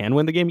can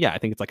win the game? Yeah, I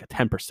think it's like a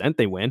 10%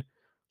 they win.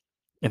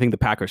 I think the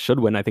Packers should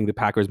win. I think the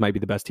Packers might be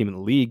the best team in the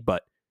league,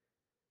 but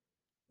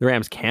the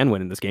Rams can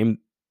win in this game.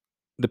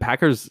 The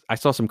Packers, I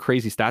saw some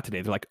crazy stat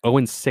today. They're like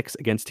 0-6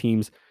 against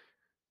teams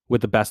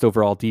with the best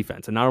overall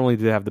defense. And not only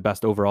do they have the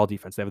best overall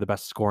defense, they have the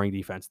best scoring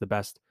defense, the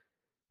best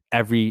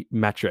every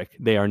metric.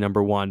 They are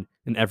number 1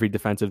 in every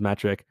defensive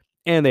metric.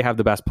 And they have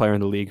the best player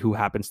in the league who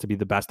happens to be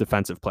the best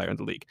defensive player in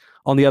the league.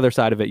 On the other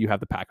side of it, you have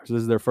the Packers.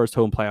 This is their first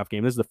home playoff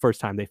game. This is the first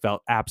time they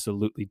felt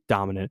absolutely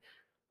dominant.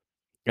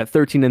 At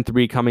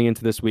 13-3 coming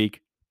into this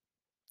week,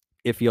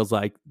 it feels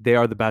like they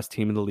are the best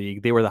team in the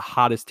league. They were the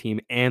hottest team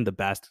and the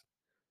best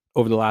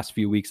over the last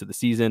few weeks of the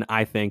season.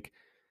 I think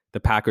the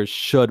Packers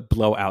should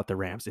blow out the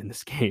Rams in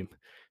this game.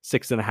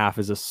 6.5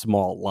 is a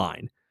small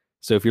line.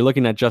 So if you're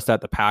looking at just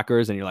at the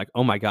Packers and you're like,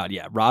 oh my God,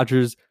 yeah,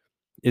 Rodgers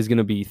is going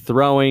to be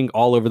throwing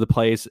all over the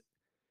place.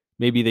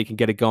 Maybe they can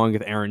get it going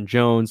with Aaron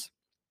Jones.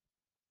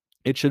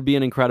 It should be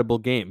an incredible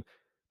game.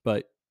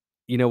 But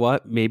you know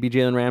what? Maybe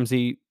Jalen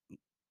Ramsey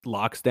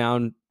locks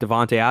down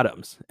Devontae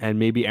Adams and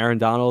maybe Aaron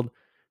Donald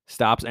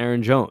stops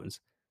Aaron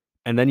Jones,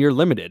 and then you're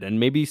limited. And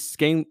maybe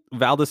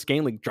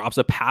Valdez-Scantling drops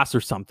a pass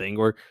or something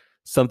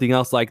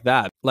else like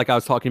that. Like I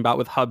was talking about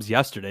with Hubs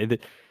yesterday,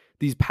 that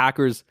these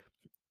Packers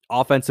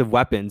offensive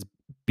weapons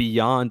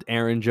beyond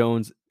Aaron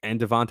Jones and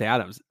Devontae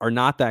Adams are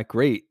not that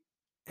great.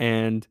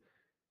 And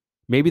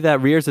maybe that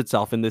rears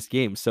itself in this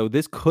game. So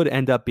this could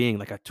end up being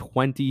like a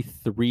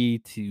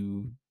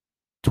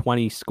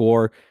 23-20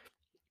 score,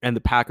 and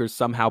the Packers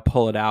somehow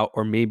pull it out,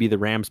 or maybe the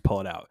Rams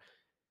pull it out.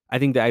 I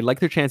think that I like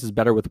their chances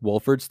better with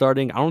Wolford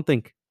starting. I don't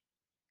think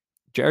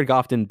Jared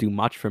Goff didn't do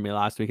much for me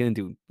last week. He didn't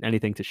do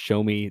anything to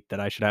show me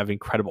that I should have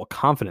incredible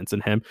confidence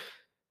in him.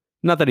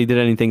 Not that he did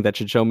anything that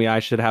should show me I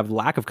should have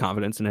lack of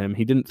confidence in him.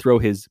 He didn't throw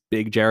his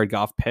big Jared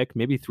Goff pick.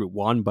 Maybe he threw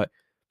one, but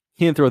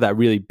he didn't throw that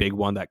really big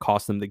one that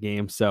cost them the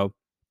game. So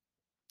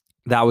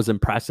that was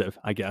impressive,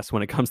 I guess,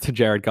 when it comes to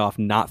Jared Goff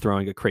not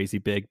throwing a crazy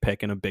big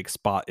pick in a big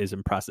spot is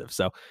impressive.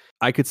 So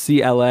I could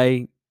see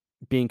LA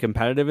being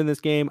competitive in this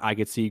game. I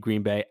could see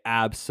Green Bay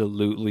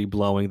absolutely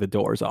blowing the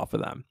doors off of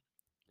them.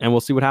 And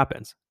we'll see what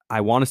happens. I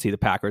want to see the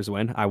Packers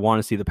win. I want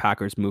to see the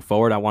Packers move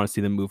forward. I want to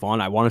see them move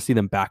on. I want to see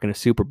them back in a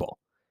Super Bowl.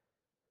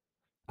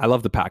 I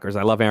love the Packers.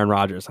 I love Aaron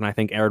Rodgers. And I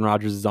think Aaron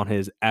Rodgers is on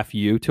his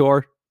FU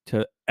tour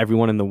to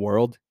everyone in the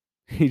world.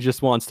 He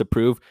just wants to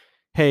prove,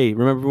 hey,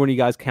 remember when you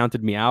guys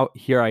counted me out?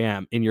 Here I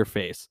am in your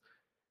face.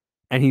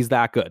 And he's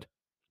that good.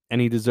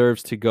 And he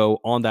deserves to go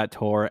on that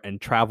tour and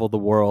travel the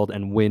world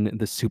and win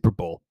the Super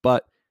Bowl.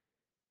 But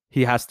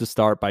he has to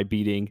start by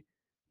beating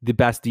the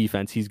best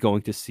defense he's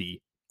going to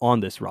see on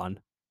this run,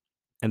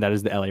 and that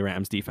is the LA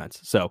Rams defense.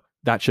 So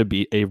that should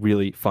be a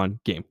really fun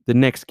game. The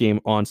next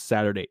game on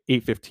Saturday,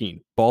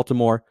 8:15,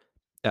 Baltimore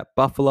at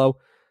Buffalo.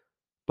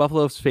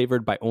 Buffalo's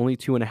favored by only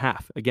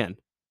 2.5. Again,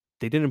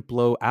 they didn't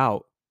blow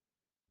out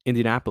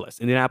Indianapolis.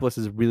 Indianapolis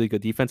is a really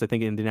good defense. I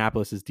think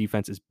Indianapolis's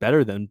defense is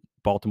better than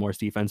Baltimore's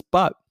defense,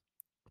 but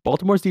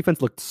Baltimore's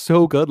defense looked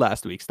so good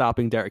last week,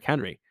 stopping Derrick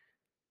Henry.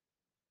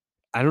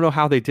 I don't know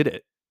how they did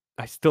it.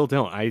 I still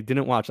don't. I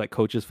didn't watch like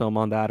coaches film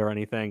on that or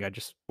anything. I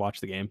just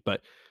watched the game,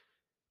 but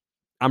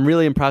I'm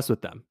really impressed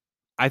with them.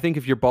 I think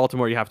if you're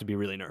Baltimore, you have to be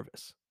really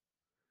nervous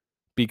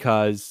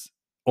because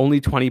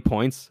only 20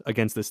 points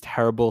against this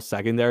terrible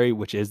secondary,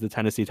 which is the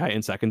Tennessee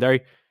Titans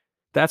secondary,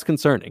 that's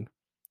concerning.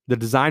 The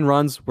design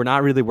runs were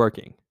not really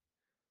working.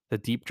 The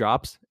deep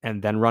drops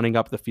and then running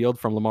up the field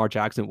from Lamar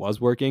Jackson was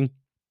working.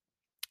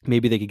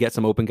 Maybe they could get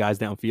some open guys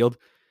downfield.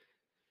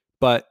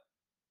 But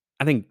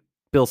I think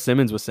Bill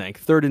Simmons was saying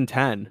 3rd and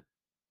 10,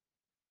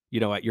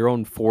 at your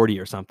own 40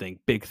 or something,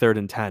 big 3rd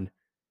and 10.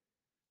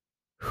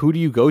 Who do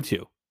you go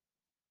to?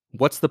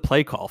 What's the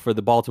play call for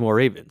the Baltimore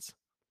Ravens?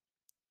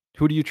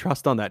 Who do you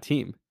trust on that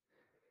team?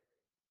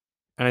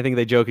 And I think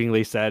they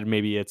jokingly said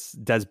maybe it's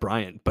Des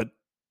Bryant, but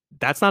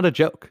that's not a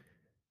joke.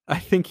 I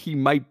think he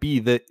might be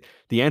the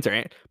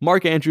answer.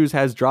 Mark Andrews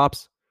has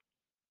drops.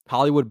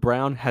 Hollywood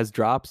Brown has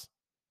drops.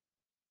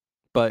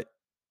 But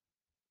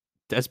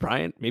Des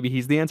Bryant, maybe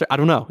he's the answer. I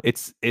don't know.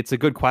 It's a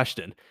good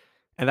question.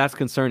 And that's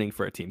concerning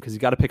for a team because you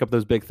got to pick up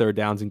those big third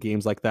downs in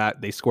games like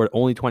that. They scored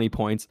only 20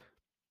 points.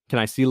 Can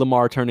I see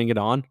Lamar turning it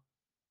on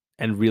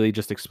and really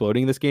just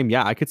exploding this game?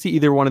 Yeah, I could see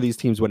either one of these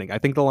teams winning. I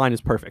think the line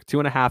is perfect.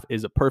 2.5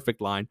 is a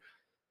perfect line.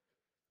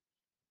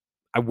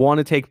 I want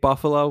to take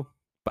Buffalo,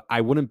 but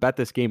I wouldn't bet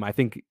this game. I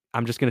think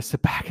I'm just going to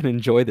sit back and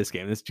enjoy this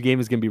game. This game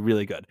is going to be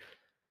really good.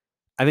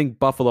 I think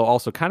Buffalo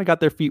also kind of got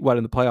their feet wet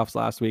in the playoffs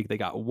last week. They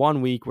got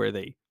 1 week where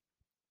they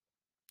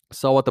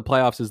saw what the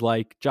playoffs is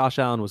like. Josh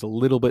Allen was a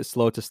little bit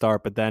slow to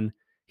start, but then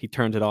he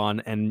turned it on,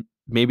 and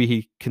maybe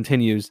he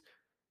continues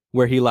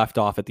where he left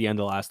off at the end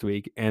of last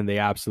week, and they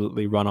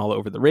absolutely run all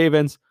over the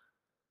Ravens.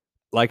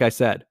 Like I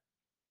said,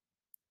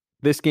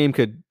 this game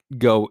could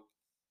go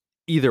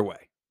either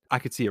way. I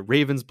could see a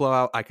Ravens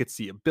blowout. I could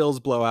see a Bills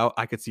blowout.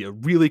 I could see a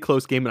really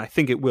close game, and I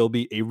think it will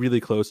be a really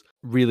close,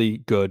 really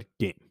good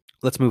game.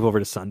 Let's move over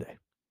to Sunday.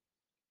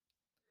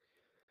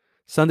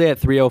 Sunday at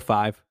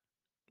 3:05,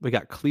 we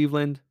got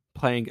Cleveland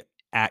playing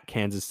at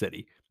Kansas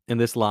City. And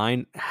this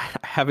line, I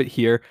have it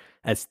here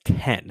as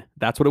 10.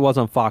 That's what it was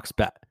on Fox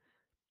Bet.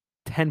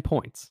 10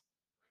 points.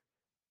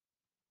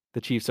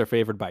 The Chiefs are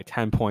favored by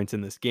 10 points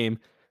in this game.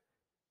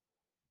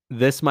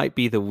 This might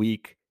be the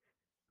week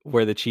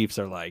where the Chiefs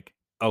are like,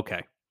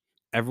 okay,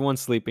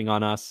 everyone's sleeping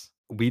on us.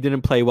 We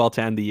didn't play well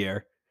to end the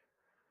year.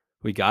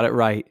 We got it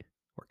right.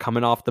 We're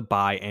coming off the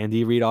bye.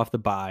 Andy Reid off the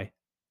bye.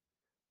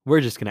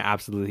 We're just going to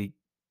absolutely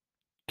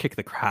kick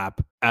the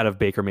crap out of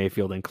Baker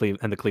Mayfield and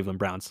the Cleveland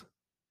Browns.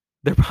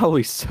 They're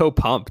probably so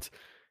pumped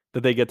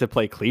that they get to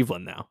play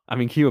Cleveland now. I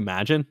mean, can you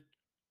imagine?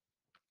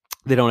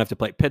 They don't have to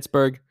play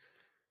Pittsburgh.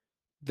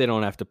 They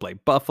don't have to play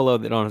Buffalo.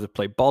 They don't have to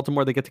play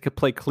Baltimore. They get to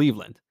play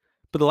Cleveland.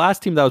 But the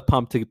last team that was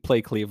pumped to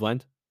play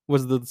Cleveland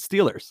was the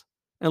Steelers.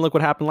 And look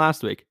what happened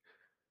last week.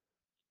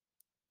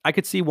 I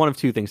could see one of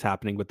two things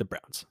happening with the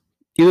Browns.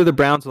 Either the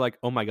Browns are like,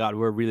 oh my God,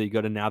 we're really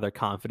good, and now they're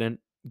confident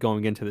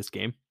going into this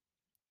game.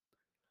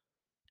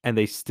 And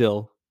they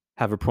still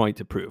have a point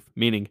to prove,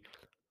 meaning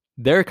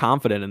they're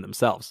confident in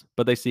themselves.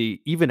 But they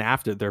see, even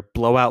after their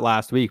blowout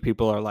last week,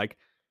 people are like,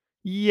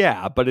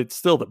 yeah, but it's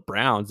still the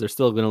Browns. They're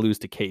still going to lose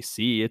to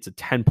KC. It's a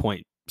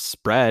 10-point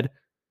spread.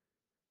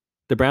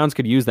 The Browns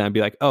could use that and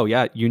be like, oh,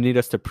 yeah, you need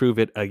us to prove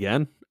it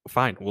again?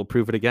 Fine, we'll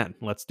prove it again.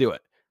 Let's do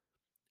it.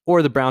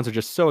 Or the Browns are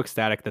just so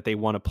ecstatic that they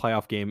won a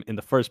playoff game in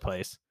the first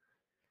place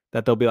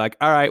that they'll be like,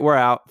 all right, we're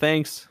out.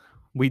 Thanks.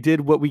 We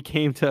did what we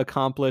came to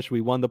accomplish.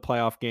 We won the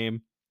playoff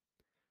game.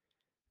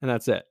 And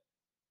that's it.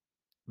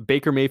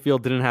 Baker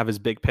Mayfield didn't have his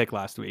big pick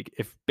last week.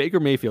 If Baker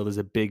Mayfield is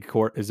a big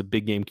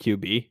game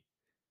QB,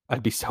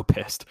 I'd be so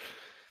pissed.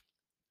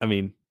 I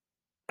mean,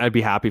 I'd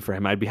be happy for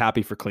him. I'd be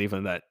happy for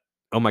Cleveland that,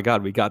 oh my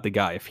God, we got the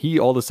guy. If he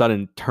all of a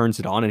sudden turns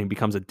it on and he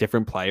becomes a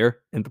different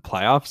player in the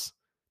playoffs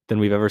than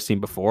we've ever seen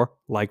before,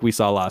 like we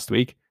saw last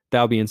week,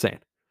 that would be insane.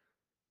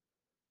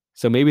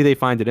 So maybe they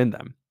find it in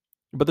them.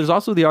 But there's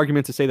also the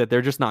argument to say that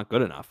they're just not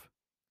good enough.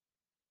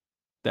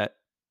 That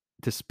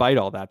despite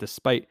all that,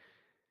 despite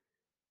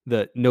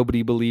the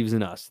nobody believes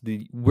in us,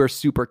 we're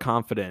super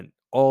confident,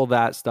 all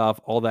that stuff,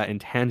 all that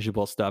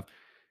intangible stuff,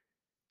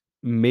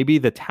 maybe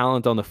the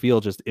talent on the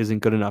field just isn't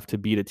good enough to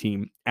beat a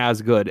team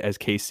as good as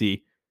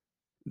KC,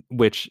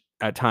 which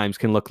at times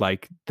can look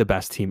like the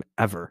best team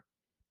ever.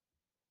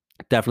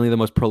 Definitely the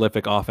most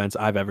prolific offense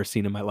I've ever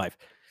seen in my life.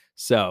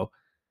 So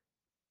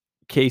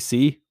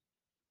KC,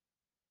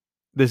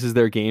 this is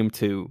their game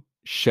to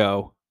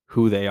show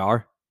who they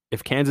are.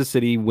 If Kansas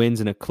City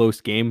wins in a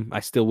close game, I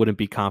still wouldn't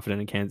be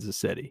confident in Kansas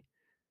City.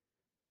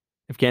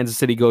 If Kansas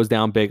City goes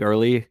down big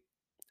early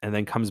and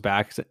then comes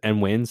back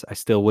and wins, I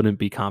still wouldn't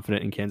be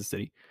confident in Kansas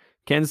City.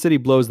 Kansas City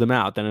blows them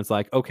out, then it's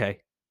like, okay,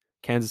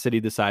 Kansas City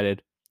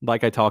decided,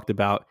 like I talked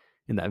about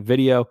in that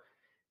video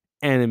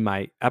and in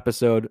my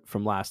episode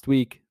from last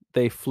week,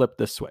 they flipped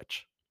the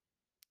switch.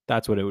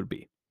 That's what it would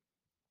be.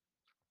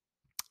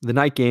 The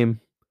night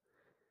game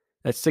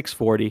at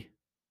 6:40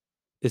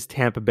 is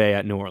Tampa Bay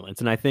at New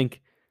Orleans, and I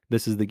think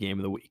this is the game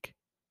of the week.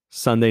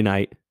 Sunday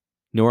night,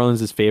 New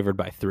Orleans is favored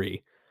by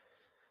 3.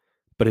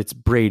 but it's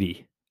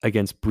Brady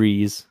against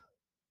Breeze.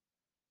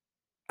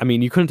 I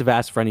mean, you couldn't have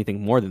asked for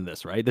anything more than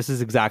this, right? This is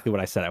exactly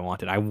what I said I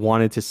wanted. I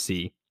wanted to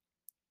see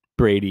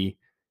Brady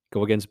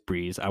go against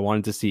Breeze. I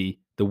wanted to see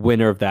the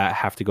winner of that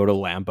have to go to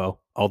Lambeau,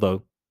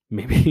 although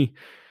maybe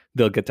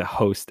they'll get to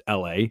host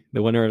LA.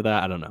 The winner of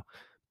that, I don't know.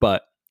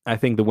 But I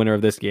think the winner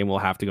of this game will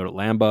have to go to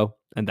Lambeau,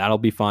 and that'll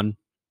be fun.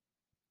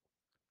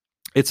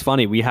 It's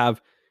funny. We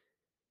have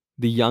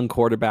the young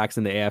quarterbacks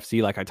in the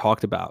AFC, like I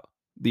talked about,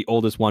 the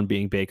oldest one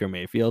being Baker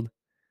Mayfield.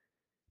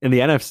 In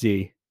the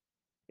NFC,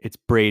 it's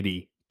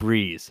Brady,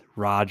 Breeze,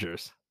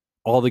 Rodgers,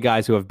 all the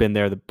guys who have been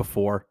there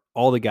before,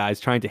 all the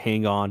guys trying to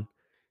hang on,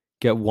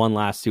 get one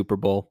last Super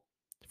Bowl.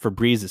 For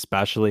Breeze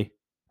especially,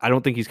 I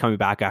don't think he's coming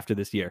back after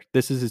this year.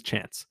 This is his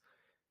chance.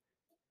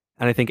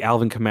 And I think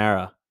Alvin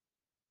Kamara,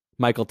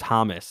 Michael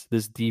Thomas,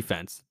 this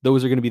defense,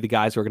 those are going to be the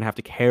guys who are going to have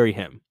to carry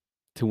him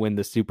to win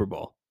the Super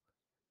Bowl.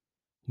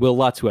 Will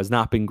Lutz, who has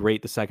not been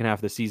great the second half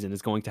of the season,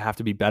 is going to have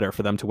to be better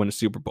for them to win a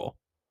Super Bowl.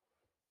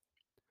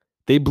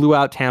 They blew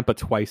out Tampa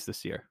twice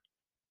this year.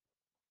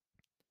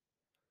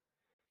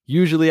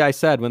 Usually, I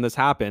said when this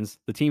happens,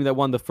 the team that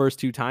won the first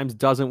 2 times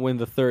doesn't win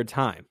the third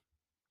time.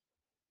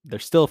 They're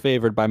still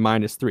favored by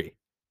 -3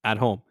 at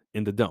home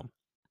in the Dome.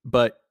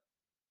 But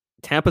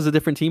Tampa's a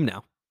different team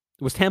now.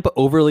 Was Tampa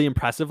overly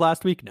impressive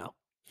last week? No.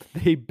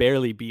 They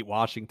barely beat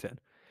Washington.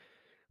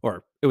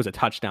 Or it was a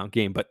touchdown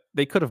game, but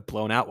they could have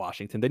blown out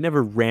Washington. They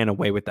never ran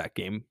away with that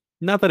game.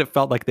 Not that it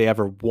felt like they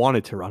ever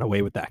wanted to run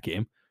away with that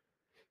game.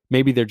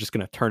 Maybe they're just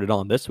going to turn it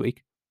on this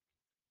week.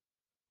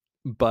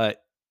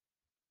 But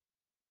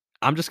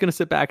I'm just going to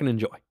sit back and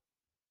enjoy.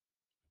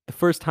 The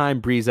first time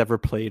Breeze ever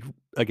played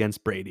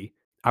against Brady,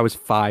 I was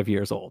 5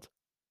 years old.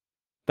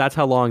 That's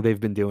how long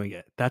they've been doing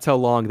it. That's how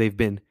long they've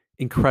been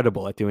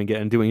incredible at doing it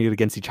and doing it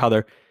against each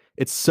other.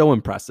 It's so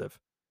impressive.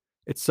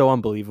 It's so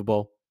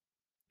unbelievable.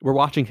 We're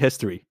watching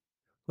history.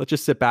 Let's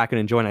just sit back and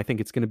enjoy, and I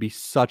think it's going to be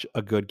such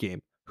a good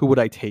game. Who would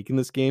I take in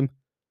this game?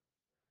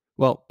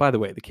 Well, by the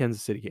way, the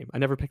Kansas City game. I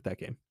never picked that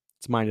game.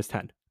 It's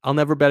 -10. I'll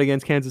never bet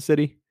against Kansas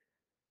City.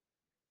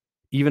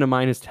 Even a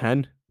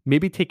 -10.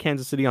 Maybe take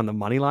Kansas City on the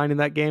money line in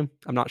that game.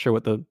 I'm not sure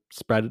what the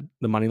spread,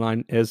 the money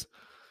line is.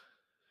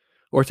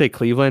 Or take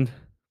Cleveland.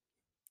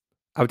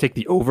 I would take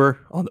the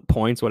over on the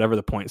points, whatever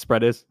the point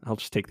spread is. I'll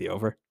just take the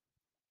over.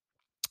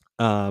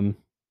 Don't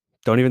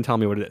even tell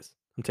me what it is.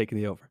 I'm taking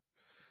the over.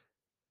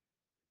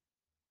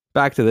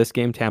 Back to this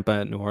game, Tampa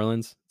at New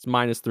Orleans. It's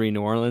 -3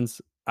 New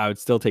Orleans. I would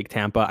still take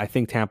Tampa. I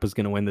think Tampa's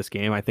going to win this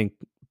game. I think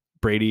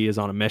Brady is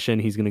on a mission.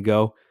 He's going to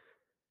go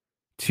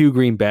to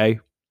Green Bay,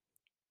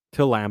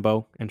 to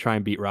Lambeau, and try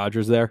and beat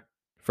Rodgers there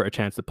for a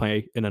chance to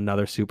play in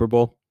another Super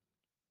Bowl.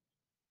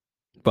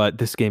 But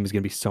this game is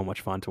going to be so much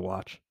fun to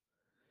watch.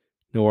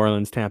 New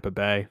Orleans, Tampa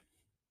Bay.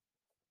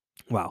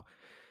 Wow.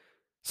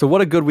 So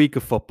what a good week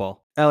of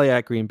football. LA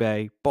at Green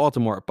Bay,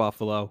 Baltimore at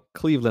Buffalo,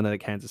 Cleveland at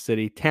Kansas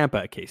City,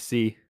 Tampa at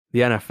KC.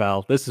 The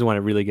NFL, this is when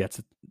it really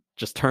gets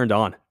just turned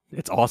on.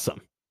 It's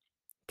awesome.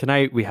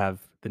 Tonight we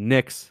have the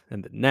Knicks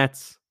and the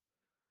Nets.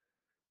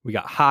 We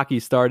got hockey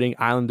starting,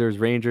 Islanders,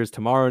 Rangers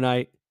tomorrow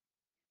night.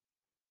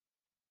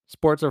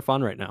 Sports are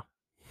fun right now.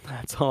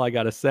 That's all I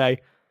got to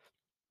say.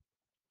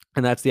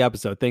 And that's the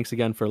episode. Thanks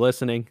again for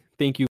listening.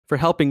 Thank you for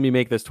helping me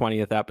make this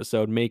 20th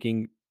episode,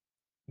 making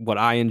what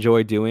I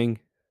enjoy doing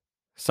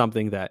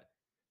something that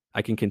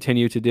I can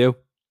continue to do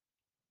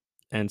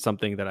and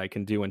something that I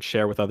can do and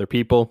share with other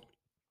people.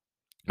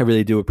 I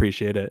really do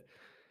appreciate it.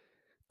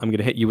 I'm going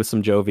to hit you with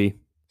some Jovi.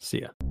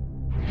 See ya.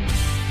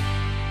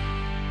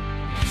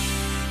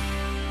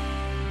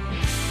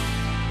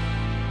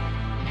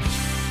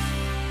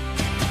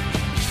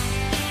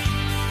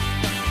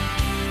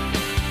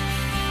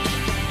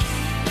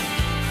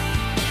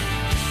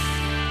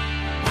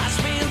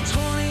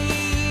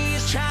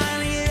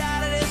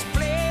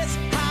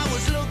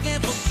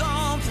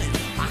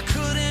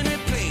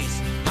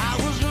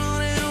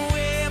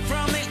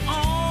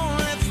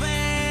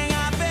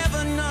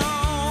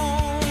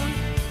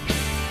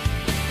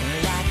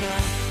 Like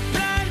a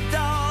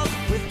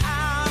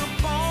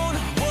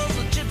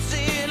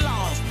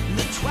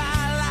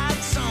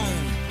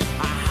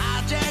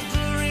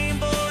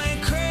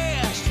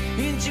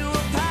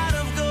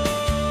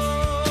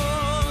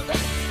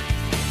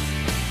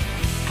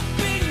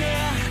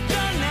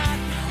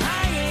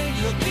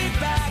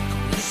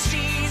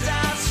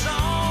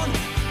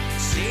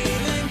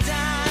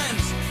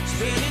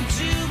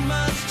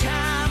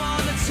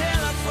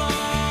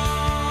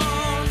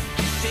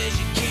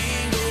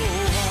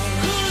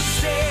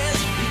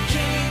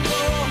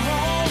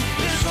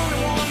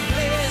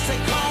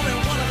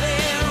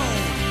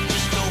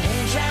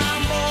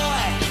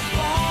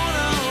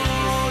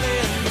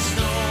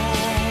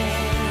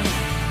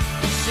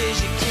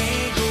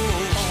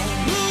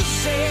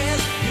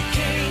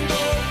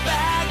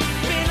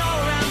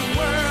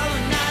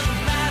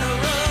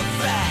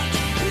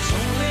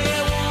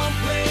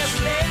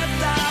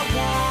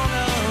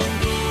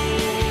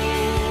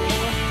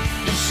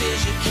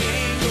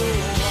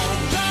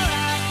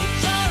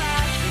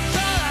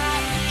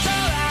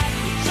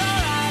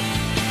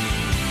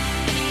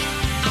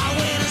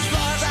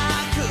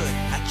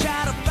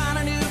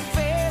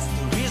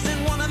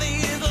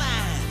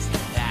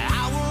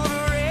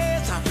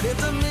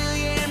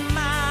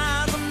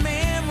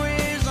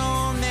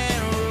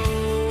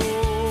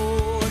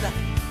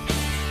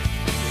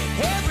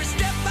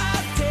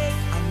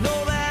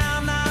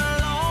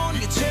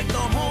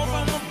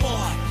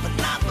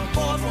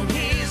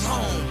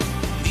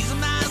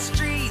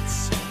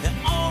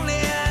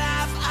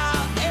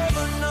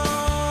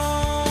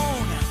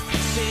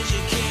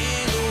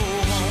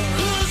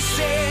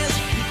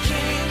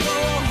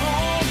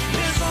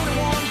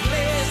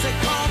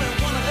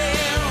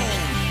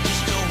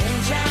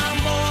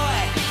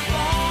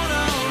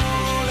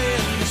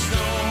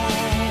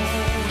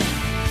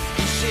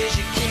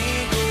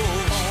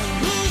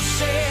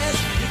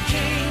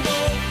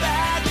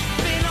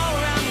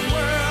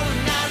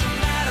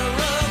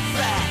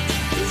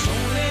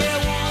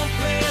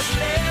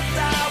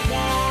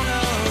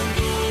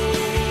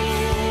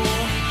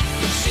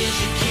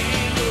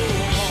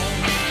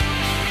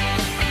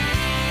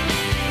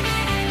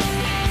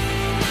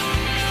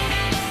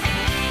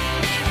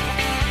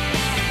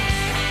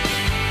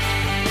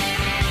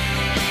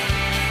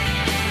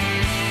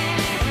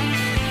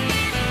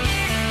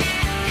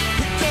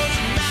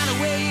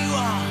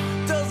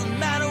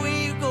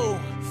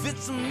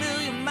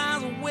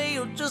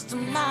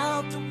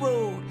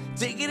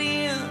Take it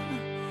in,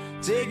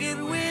 take it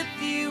with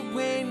you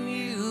when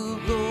you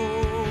go.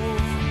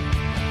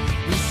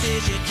 Who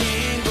says you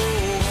can't go?